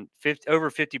 50%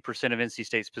 of NC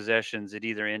State's possessions, it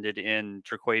either ended in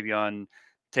Terquavion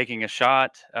taking a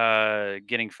shot,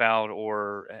 getting fouled,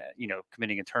 or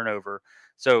committing a turnover.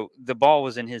 So the ball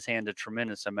was in his hand a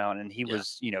tremendous amount, and he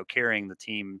was carrying the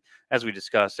team, as we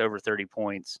discussed, over 30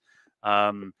 points.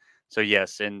 So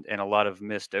yes, and a lot of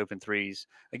missed open threes.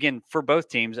 Again, for both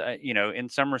teams, in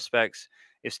some respects,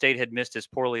 if State had missed as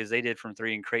poorly as they did from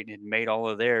 3 and Creighton had made all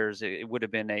of theirs, it would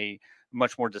have been a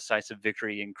much more decisive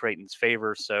victory in Creighton's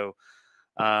favor. So,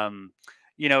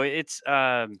 it's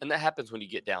and that happens when you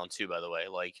get down too, by the way.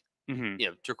 Like,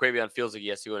 Terquavion feels like he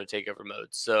has to go into takeover mode.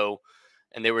 So,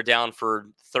 and they were down for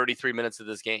 33 minutes of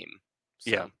this game.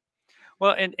 So. Yeah.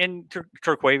 Well, and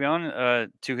Terquavion,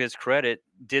 to his credit,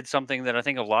 did something that I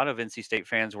think a lot of NC State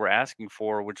fans were asking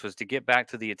for, which was to get back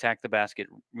to the attack the basket,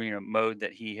 mode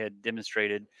that he had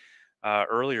demonstrated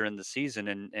earlier in the season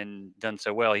and done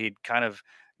so well. He'd kind of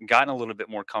gotten a little bit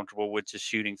more comfortable with just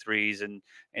shooting threes and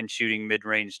shooting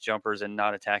mid-range jumpers and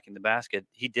not attacking the basket.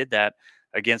 He did that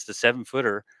against a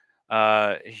 7-footer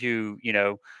who,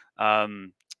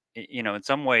 in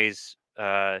some ways,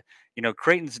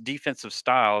 Creighton's defensive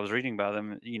style, I was reading about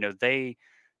them, they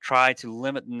try to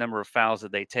limit the number of fouls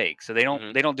that they take. So they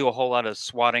don't do a whole lot of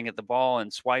swatting at the ball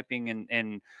and swiping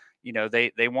and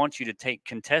they want you to take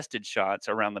contested shots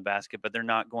around the basket, but they're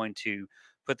not going to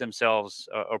put themselves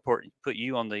or put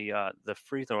you on the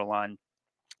free throw line.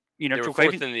 They were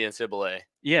 4th in the NCAA.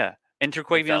 Yeah, and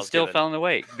Terquavion still found the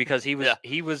way because he was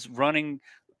he was running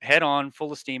head on,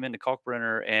 full of steam into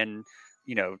Kalkbrenner and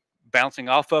bouncing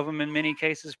off of him in many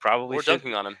cases, probably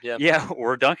dunking on him.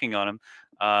 Or dunking on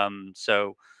him.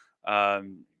 So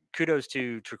kudos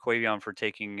to Terquavion for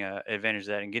taking advantage of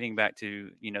that and getting back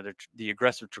to the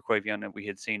aggressive Terquavion that we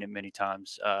had seen him many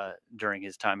times during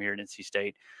his time here at NC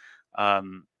State.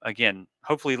 Again,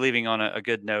 hopefully leaving on a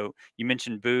good note. You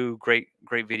mentioned Boo, great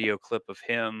video clip of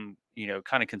him,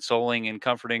 kind of consoling and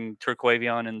comforting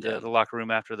Terquavion in the locker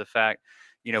room after the fact.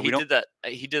 He did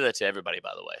that to everybody,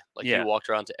 by the way. Like he walked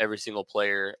around to every single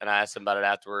player, and I asked him about it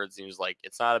afterwards, and he was like,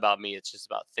 "It's not about me. It's just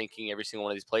about thanking every single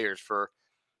one of these players for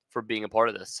for being a part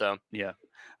of this. So Yeah.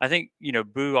 I think,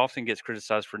 Boo often gets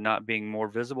criticized for not being more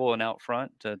visible and out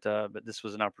front, but this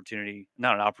was an opportunity,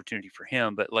 not an opportunity for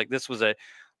him, but like this was a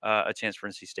chance for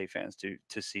NC State fans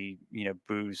to see,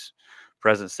 Boo's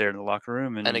presence there in the locker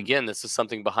room. and again, this is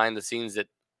something behind the scenes that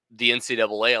the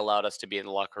NCAA allowed us to be in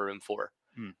the locker room for,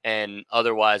 and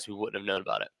otherwise we wouldn't have known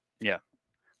about it. Yeah.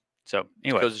 So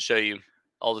anyway, goes to show you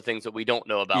all the things that we don't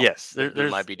know about. Yes, that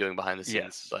Boo might be doing behind the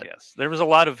scenes. Yes, there was a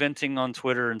lot of venting on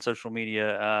Twitter and social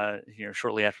media,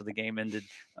 shortly after the game ended.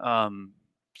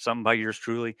 Some by yours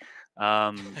truly,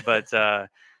 but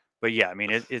yeah, I mean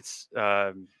it's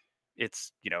a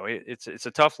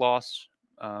tough loss,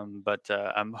 but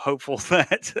I'm hopeful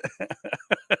that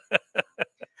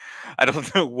I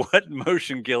don't know what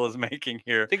motion Gil is making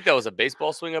here. I think that was a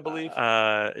baseball swing, I believe.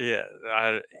 Yeah,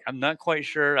 I'm not quite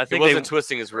sure. I think he wasn't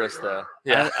twisting his wrist though.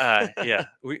 Yeah, yeah.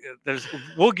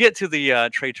 We'll get to the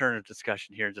Trey Turner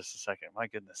discussion here in just a second. My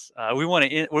goodness, we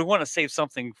want to save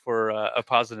something for a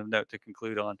positive note to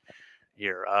conclude on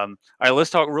here. All right, let's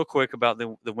talk real quick about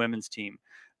the women's team.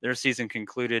 Their season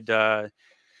concluded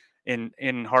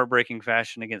in heartbreaking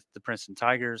fashion against the Princeton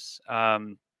Tigers.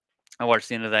 I watched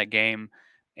the end of that game,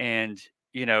 and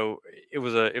it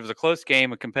was a close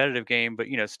game, a competitive game, but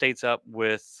State's up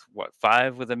with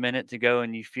 5 with a minute to go,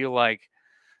 and you feel like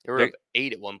they were up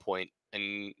 8 at one point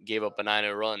and gave up a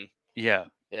 9-0 run. Yeah.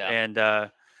 And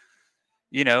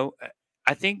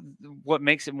I think what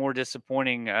makes it more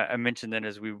disappointing, I mentioned that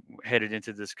as we headed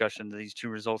into the discussion of these two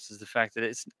results, is the fact that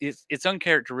it's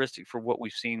uncharacteristic for what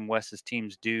we've seen Wes's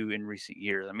teams do in recent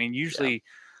years. I mean, usually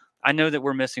I know that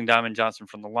we're missing Diamond Johnson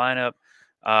from the lineup,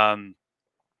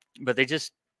 but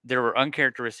there were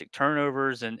uncharacteristic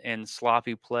turnovers and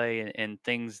sloppy play and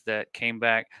things that came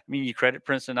back. I mean, you credit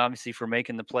Princeton obviously for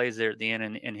making the plays there at the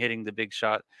end and hitting the big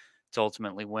shot to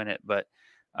ultimately win it, but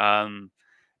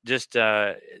just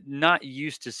not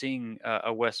used to seeing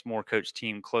a Wes Moore coach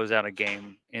team close out a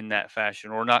game in that fashion,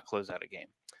 or not close out a game.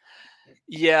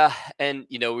 Yeah, and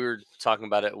we were talking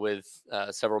about it with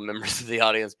several members of the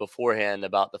audience beforehand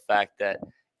about the fact that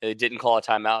they didn't call a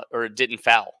timeout or didn't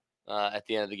foul at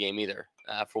the end of the game either,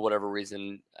 for whatever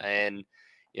reason. And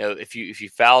if you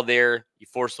foul there, you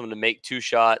force them to make 2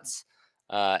 shots,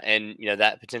 and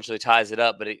that potentially ties it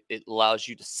up. But it allows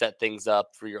you to set things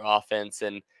up for your offense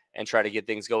and try to get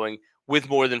things going with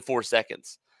more than 4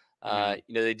 seconds.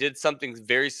 They did something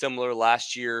very similar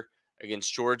last year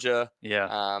against Georgia.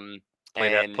 Yeah.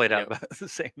 Played out about the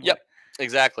same way. Yep,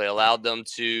 exactly. Allowed them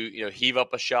to heave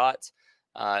up a shot.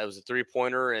 It was a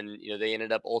 3-pointer, and they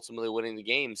ended up ultimately winning the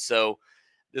game. So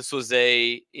this was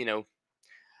it's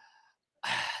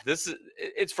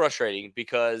frustrating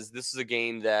because this is a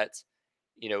game that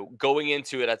going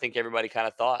into it, I think everybody kind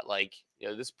of thought like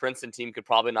this Princeton team could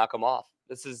probably knock them off.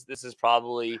 This is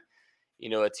probably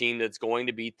a team that's going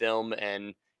to beat them,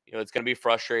 and it's going to be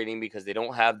frustrating because they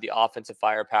don't have the offensive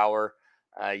firepower.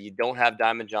 You don't have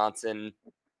Diamond Johnson,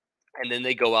 and then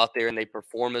they go out there and they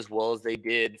perform as well as they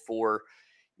did for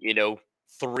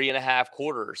 3.5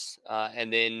 quarters,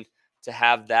 and then to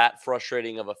have that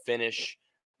frustrating of a finish,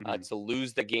 to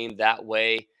lose the game that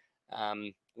way,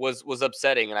 was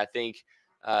upsetting. And I think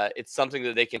it's something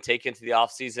that they can take into the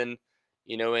offseason,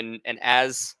 and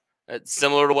as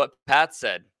similar to what Pat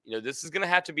said, this is going to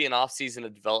have to be an offseason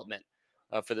of development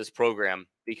for this program,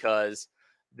 because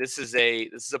this is a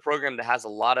program that has a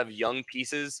lot of young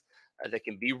pieces that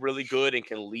can be really good and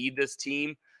can lead this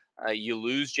team. You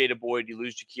lose Jada Boyd, you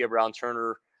lose Jakia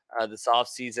Brown-Turner this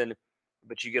offseason,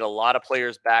 but you get a lot of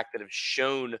players back that have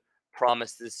shown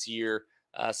promise this year.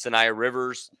 Sanaya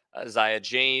Rivers, Zaya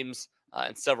James,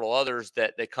 and several others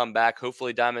that come back.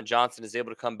 Hopefully Diamond Johnson is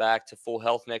able to come back to full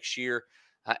health next year.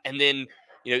 And then,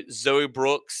 Zoe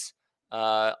Brooks,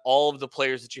 all of the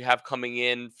players that you have coming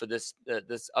in for this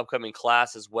upcoming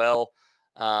class as well.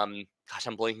 Gosh,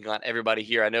 I'm blanking on everybody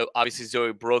here. I know obviously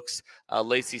Zoe Brooks,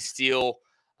 Lacey Steele,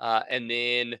 and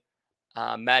then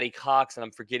Maddie Cox, and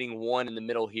I'm forgetting one in the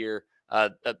middle here,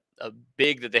 a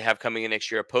big that they have coming in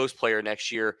next year, a post player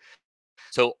next year.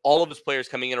 So all of those players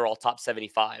coming in are all top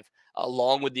 75,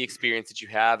 along with the experience that you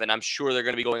have. And I'm sure they're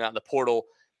going to be going out in the portal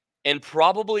and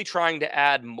probably trying to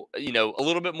add, a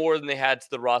little bit more than they had to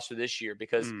the roster this year,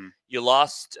 because you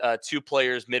lost 2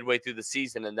 players midway through the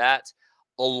season, and that,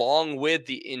 along with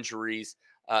the injuries,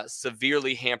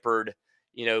 severely hampered,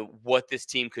 what this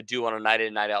team could do on a night in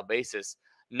and night out basis.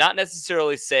 Not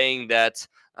necessarily saying that,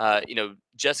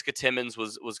 Jessica Timmons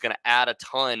was going to add a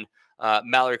ton.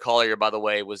 Mallory Collier, by the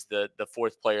way, was the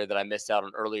 4th player that I missed out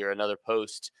on earlier, another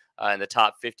post in the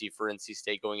top 50 for NC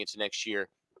State going into next year.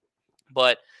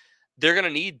 But they're going to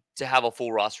need to have a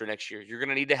full roster next year. You're going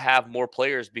to need to have more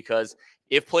players, because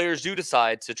if players do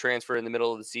decide to transfer in the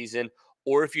middle of the season,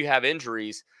 or if you have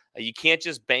injuries, you can't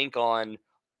just bank on,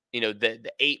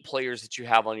 the 8 players that you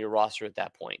have on your roster at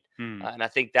that point. And I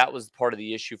think that was part of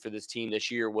the issue for this team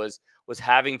this year was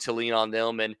having to lean on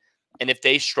them. And if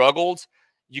they struggled,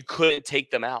 you couldn't take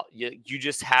them out. You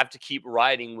just have to keep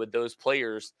riding with those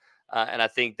players. And I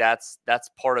think that's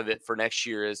part of it for next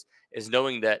year is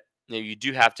knowing that you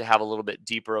do have to have a little bit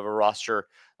deeper of a roster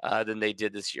than they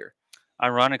did this year.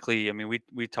 Ironically, I mean,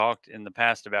 we talked in the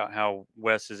past about how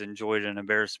Wes has enjoyed an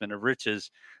embarrassment of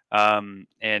riches,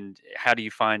 and how do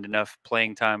you find enough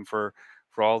playing time for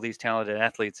all these talented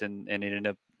athletes, and it ended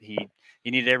up he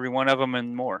needed every one of them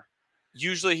and more.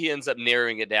 Usually he ends up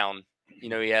narrowing it down. He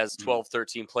has 12,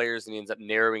 13 players, and he ends up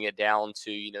narrowing it down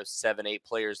to 7, 8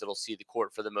 players that'll see the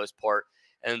court for the most part,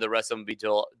 and then the rest of them will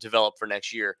be developed for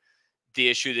next year. The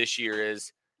issue this year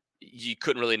is you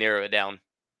couldn't really narrow it down.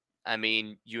 I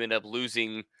mean, you end up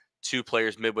losing 2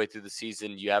 players midway through the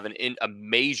season. You have a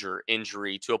major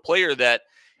injury to a player that,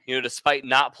 despite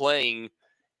not playing,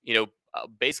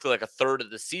 basically like a third of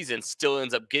the season, still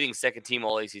ends up getting second team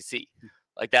All ACC.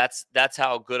 Like that's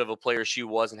how good of a player she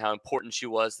was and how important she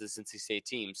was to this NC State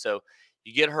team. So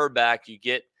you get her back, you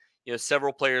get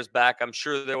several players back. I'm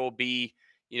sure there will be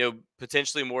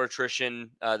potentially more attrition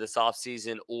this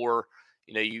offseason, or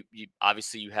you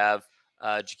obviously you have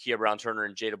Jakia Brown-Turner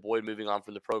and Jada Boyd moving on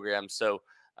from the program. So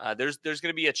there's going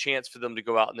to be a chance for them to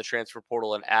go out in the transfer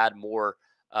portal and add more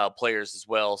players as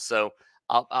well. So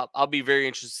I'll be very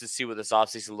interested to see what this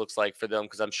offseason looks like for them,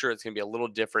 because I'm sure it's going to be a little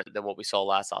different than what we saw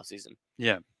last offseason.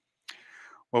 Yeah.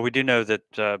 Well, we do know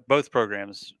that both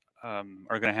programs are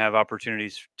going to have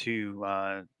opportunities to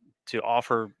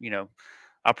offer,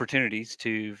 opportunities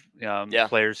to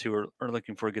players who are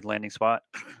looking for a good landing spot,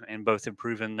 and both have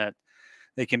proven that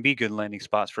they can be good landing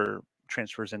spots for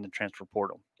transfers in the transfer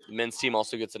portal. The men's team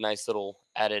also gets a nice little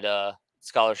added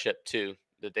scholarship too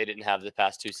that they didn't have the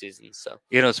past 2 seasons. So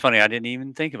it's funny, I didn't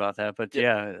even think about that, but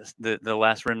yeah, the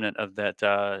last remnant of that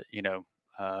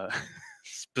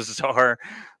bizarre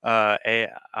IIARP,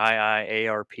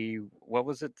 what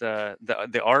was it, the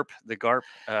GARP,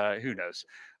 who knows,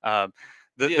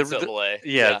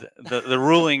 the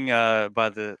ruling by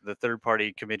the third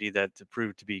party committee that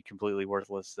proved to be completely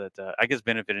worthless, that I guess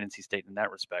benefited NC State in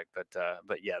that respect, but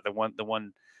yeah, the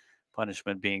one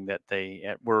punishment being that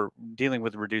they were dealing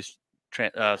with reduced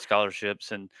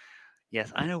scholarships. And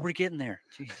yes, I know we're getting there.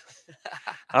 Jesus.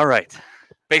 All right,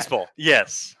 baseball.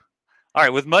 Yes. All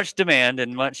right, with much demand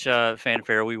and much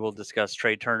fanfare, we will discuss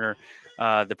Trey Turner,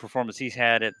 the performance he's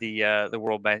had at the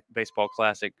World Baseball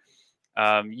Classic.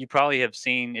 You probably have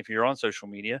seen, if you're on social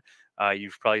media,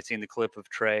 you've probably seen the clip of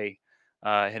Trey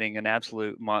hitting an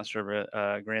absolute monster of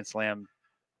a grand slam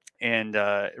and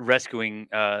rescuing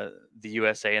the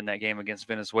USA in that game against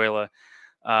Venezuela.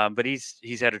 But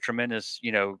he's had a tremendous,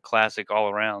 classic all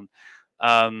around.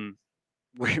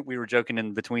 We were joking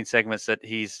in between segments that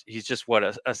he's just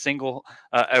a single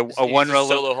a one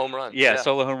solo home run. Yeah,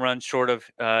 solo home run short of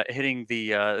hitting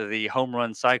the home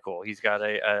run cycle. He's got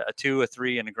a 2, a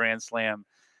 3, and a grand slam,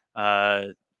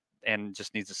 and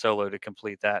just needs a solo to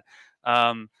complete that.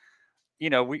 We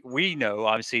know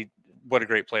obviously what a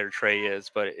great player Trey is,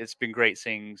 but it's been great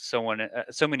seeing so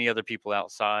many other people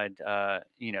outside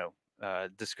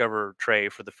discover Trey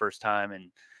for the first time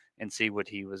and see what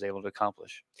he was able to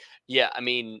accomplish. Yeah, I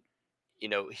mean,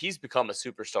 he's become a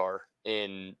superstar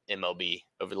in MLB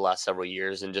over the last several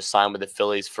years, and just signed with the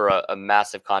Phillies for a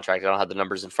massive contract. I don't have the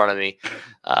numbers in front of me,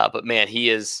 but man, he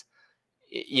is,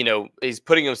 he's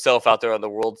putting himself out there on the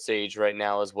world stage right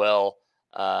now as well.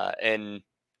 And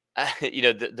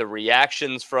the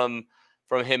reactions from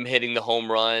him hitting the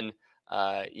home run,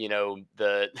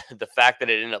 the fact that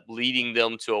it ended up leading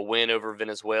them to a win over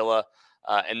Venezuela,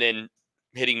 and then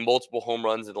hitting multiple home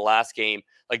runs in the last game.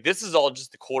 Like, this is all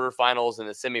just the quarterfinals and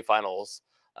the semifinals.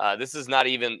 This is not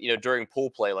even, during pool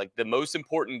play, like the most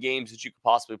important games that you could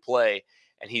possibly play.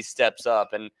 And he steps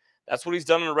up, and that's what he's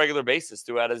done on a regular basis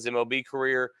throughout his MLB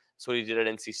career. That's what he did at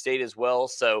NC State as well.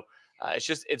 So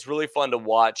it's really fun to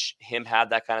watch him have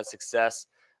that kind of success.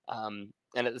 And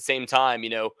at the same time,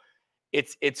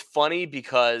 it's funny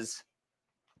because,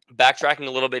 backtracking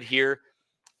a little bit here,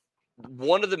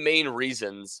 one of the main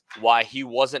reasons why he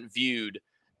wasn't viewed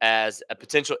as a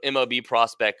potential MLB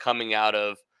prospect coming out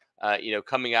of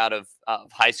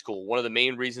high school, one of the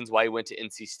main reasons why he went to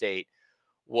NC State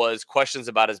was questions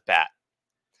about his bat.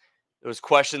 There was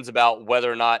questions about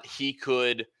whether or not he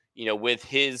could, with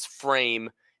his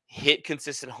frame, hit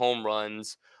consistent home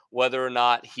runs, whether or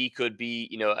not he could be,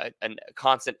 a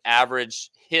constant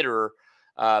average hitter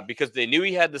because they knew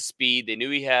he had the speed. They knew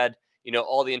he had,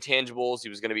 all the intangibles. He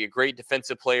was going to be a great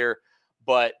defensive player,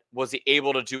 but was he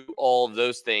able to do all of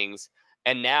those things?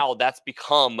 And now that's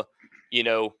become,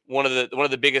 one of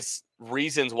the biggest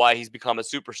reasons why he's become a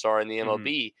superstar in the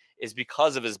MLB is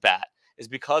because of his bat, is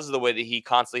because of the way that he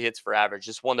constantly hits for average.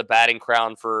 Just won the batting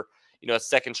crown for, a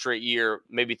second straight year,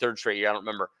 maybe third straight year. I don't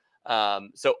remember.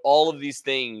 So all of these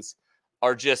things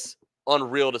are just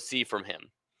unreal to see from him.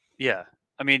 Yeah.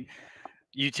 I mean,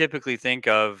 you typically think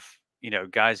of,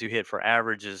 guys who hit for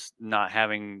average as not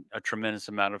having a tremendous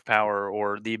amount of power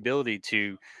or the ability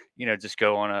to, just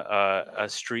go on a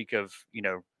streak of,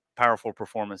 powerful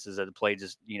performances at the plate,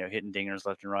 just, hitting dingers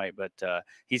left and right. But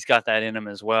he's got that in him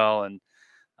as well. And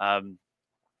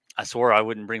I swore I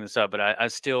wouldn't bring this up, but I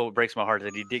still breaks my heart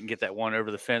that he didn't get that one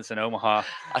over the fence in Omaha.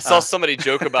 I saw somebody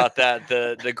joke about that,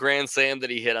 the grand slam that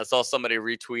he hit. I saw somebody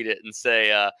retweet it and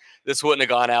say, this wouldn't have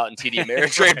gone out in TD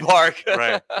Ameritrade Park.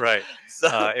 Right.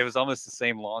 So, it was almost the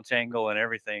same launch angle and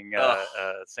everything,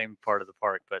 same part of the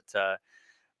park.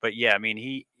 But yeah, I mean,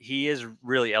 he is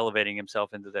really elevating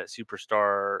himself into that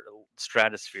superstar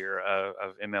stratosphere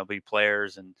of MLB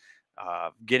players and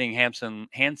getting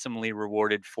handsomely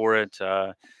rewarded for it.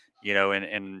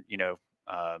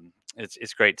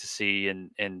 It's great to see.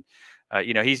 And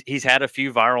he's had a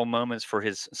few viral moments for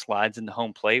his slides in the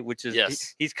home plate, which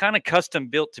is he's kind of custom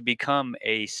built to become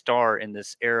a star in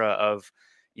this era of,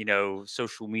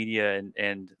 social media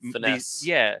and finesse.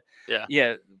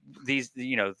 These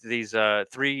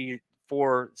 3,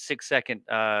 4, 6 second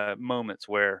moments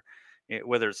where,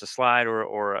 whether it's a slide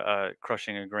or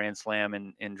crushing a grand slam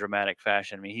in dramatic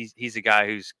fashion. I mean, he's a guy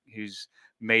who's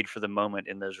made for the moment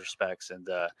in those respects, and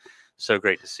so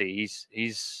great to see.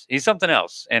 He's something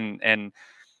else, and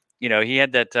he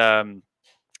had that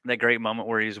great moment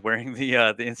where he's wearing the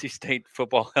NC State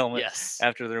football helmet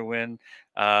after their win.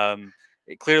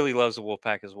 It clearly loves the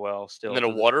Wolfpack as well. Still, and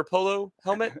then a water polo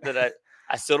helmet that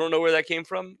I still don't know where that came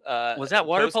from. Was that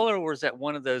water polo, or was that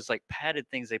one of those like padded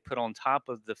things they put on top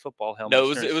of the football helmet?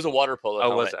 No, it was a water polo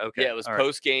helmet. Was it? Okay. Yeah, it was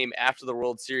post game after the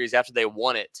World Series, after they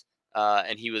won it,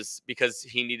 and because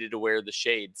he needed to wear the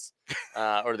shades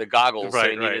or the goggles, so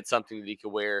he needed something that he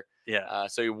could wear. Yeah.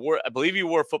 So I believe he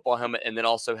wore a football helmet, and then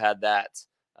also had that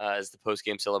as the post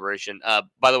game celebration.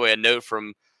 By the way, a note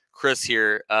from Chris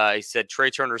here. He said Trey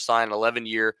Turner signed an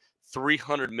 11-year,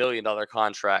 $300 million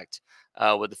contract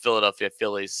with the Philadelphia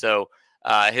Phillies. So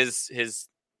his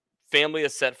family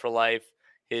is set for life.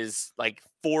 His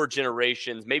 4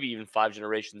 generations, maybe even 5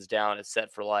 generations down, is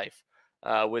set for life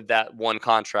with that one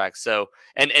contract. So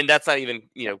and that's not even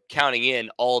counting in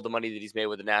all the money that he's made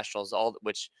with the Nationals,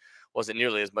 which wasn't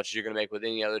nearly as much as you're going to make with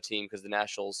any other team because the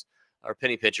Nationals are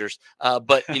penny pitchers.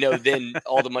 But then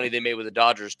all the money they made with the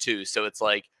Dodgers too. So it's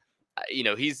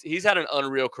he's had an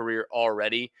unreal career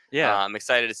already. Yeah. I'm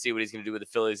excited to see what he's going to do with the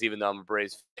Phillies, even though I'm a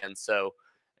Braves fan. So,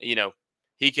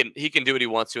 he can do what he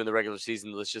wants to in the regular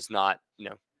season. Let's just not,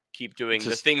 keep doing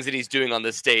the things that he's doing on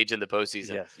this stage in the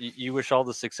postseason. Yes. You wish all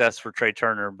the success for Trey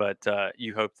Turner, but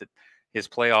you hope that his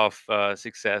playoff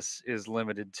success is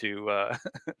limited to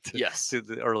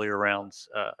the earlier rounds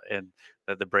and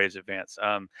that the Braves advance.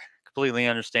 Completely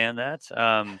understand that.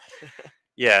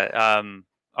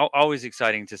 Always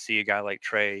exciting to see a guy like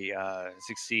Trey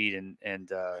succeed, and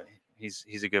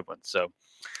he's a good one. So,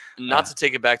 not to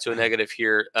take it back to a negative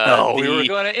here. We were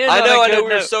going to end. I know,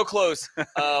 we were so close.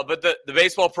 But the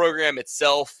baseball program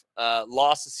itself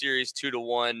lost the series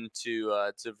 2-1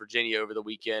 to Virginia over the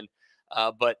weekend.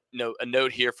 But a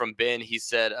note here from Ben. He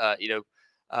said,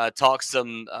 talk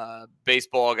some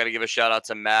baseball. Got to give a shout out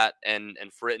to Matt and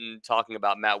Fritton, talking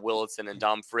about Matt Willitson and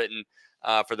Dom Fritton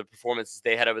for the performances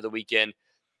they had over the weekend.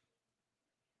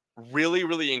 Really,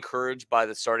 really encouraged by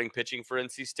the starting pitching for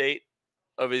NC State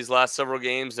over these last several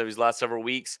games, over these last several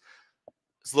weeks.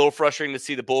 It's a little frustrating to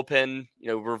see the bullpen,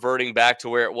 reverting back to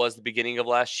where it was the beginning of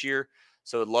last year.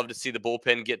 So I'd love to see the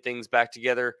bullpen get things back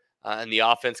together and the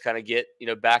offense kind of get,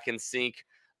 back in sync.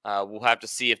 We'll have to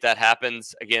see if that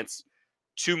happens against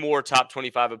 2 more top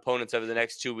 25 opponents over the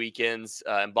next 2 weekends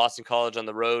in Boston College on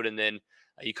the road. And then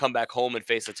you come back home and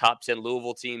face a top 10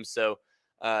 Louisville team. So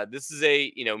this is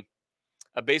a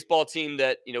baseball team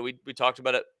that, we talked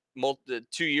about it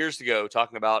 2 years ago,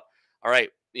 talking about, all right,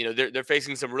 they're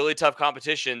facing some really tough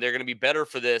competition. They're going to be better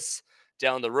for this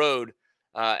down the road.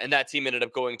 And that team ended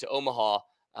up going to Omaha.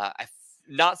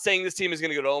 Not saying this team is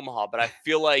going to go to Omaha, but I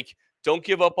feel like don't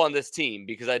give up on this team,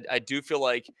 because I do feel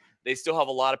like they still have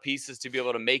a lot of pieces to be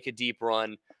able to make a deep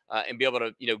run and be able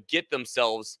to, get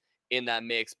themselves in that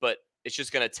mix. But it's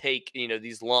just going to take,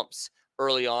 these lumps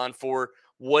early on for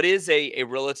what is a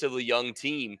relatively young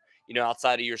team,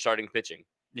 outside of your starting pitching.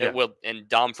 Yeah. And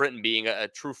Dom Frinton being a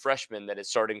true freshman that is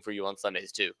starting for you on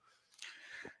Sundays too.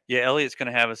 Yeah, Elliot's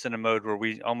going to have us in a mode where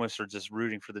we almost are just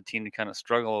rooting for the team to kind of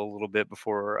struggle a little bit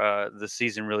before the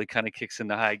season really kind of kicks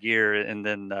into high gear, and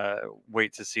then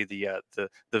wait to see the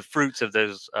fruits of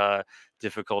those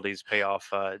difficulties pay off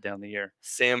down the year.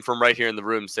 Sam from right here in the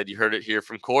room said you heard it here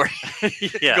from Cory.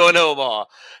 Yeah. Going to Omaha.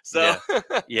 So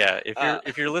yeah,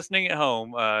 if you're listening at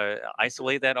home,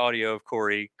 isolate that audio of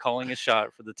Cory calling a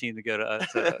shot for the team to go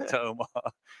to Omaha,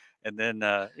 and then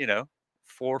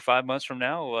 4 or 5 months from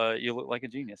now, you look like a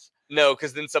genius. No,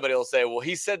 because then somebody will say, "Well,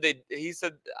 he said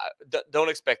don't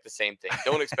expect the same thing.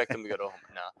 Don't expect them to go to Omaha."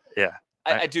 No. Yeah,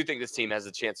 I do think this team has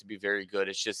a chance to be very good.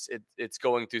 It's just it's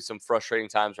going through some frustrating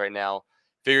times right now.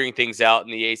 Figuring things out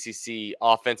in the ACC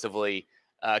offensively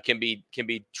can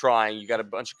be trying. You got a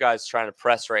bunch of guys trying to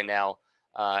press right now,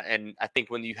 and I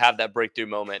think when you have that breakthrough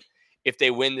moment, if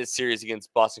they win this series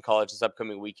against Boston College this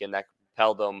upcoming weekend, that could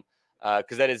propel them,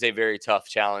 because that is a very tough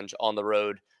challenge on the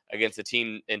road against a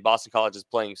team. And Boston College is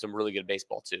playing some really good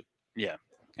baseball too. Yeah,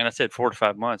 and I said 4 to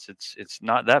 5 months. It's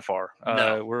not that far.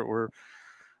 No. We're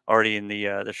already in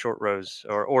the short rows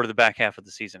or the back half of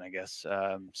the season, I guess.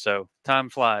 So time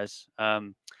flies.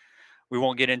 We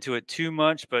won't get into it too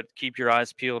much, but keep your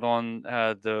eyes peeled on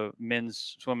the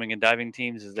men's swimming and diving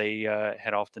teams as they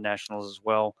head off to nationals as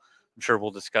well. I'm sure we'll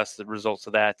discuss the results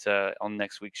of that on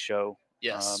next week's show.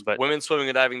 Yes, but women's swimming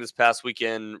and diving this past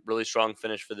weekend, really strong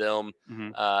finish for them,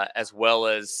 as well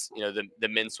as the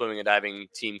men's swimming and diving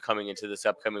team coming into this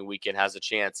upcoming weekend has a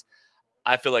chance.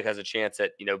 I feel like has a chance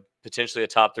at potentially a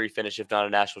top 3 finish, if not a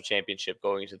national championship,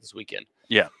 going into this weekend.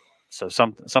 Yeah, so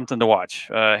something to watch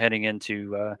heading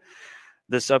into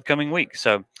this upcoming week.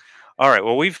 So, all right,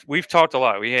 well we've talked a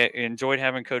lot. We enjoyed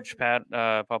having Coach Pat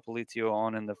Popolizio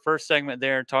on in the first segment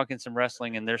there, talking some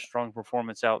wrestling and their strong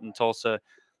performance out in Tulsa.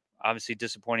 Obviously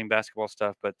disappointing basketball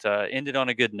stuff, but ended on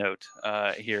a good note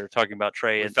here, talking about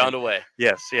Trey. We found a way.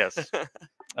 Yes.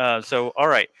 So, all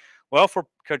right. Well, for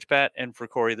Coach Pat and for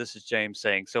Cory, this is James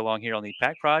saying so long here on the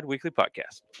Pack Pride Weekly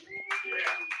Podcast.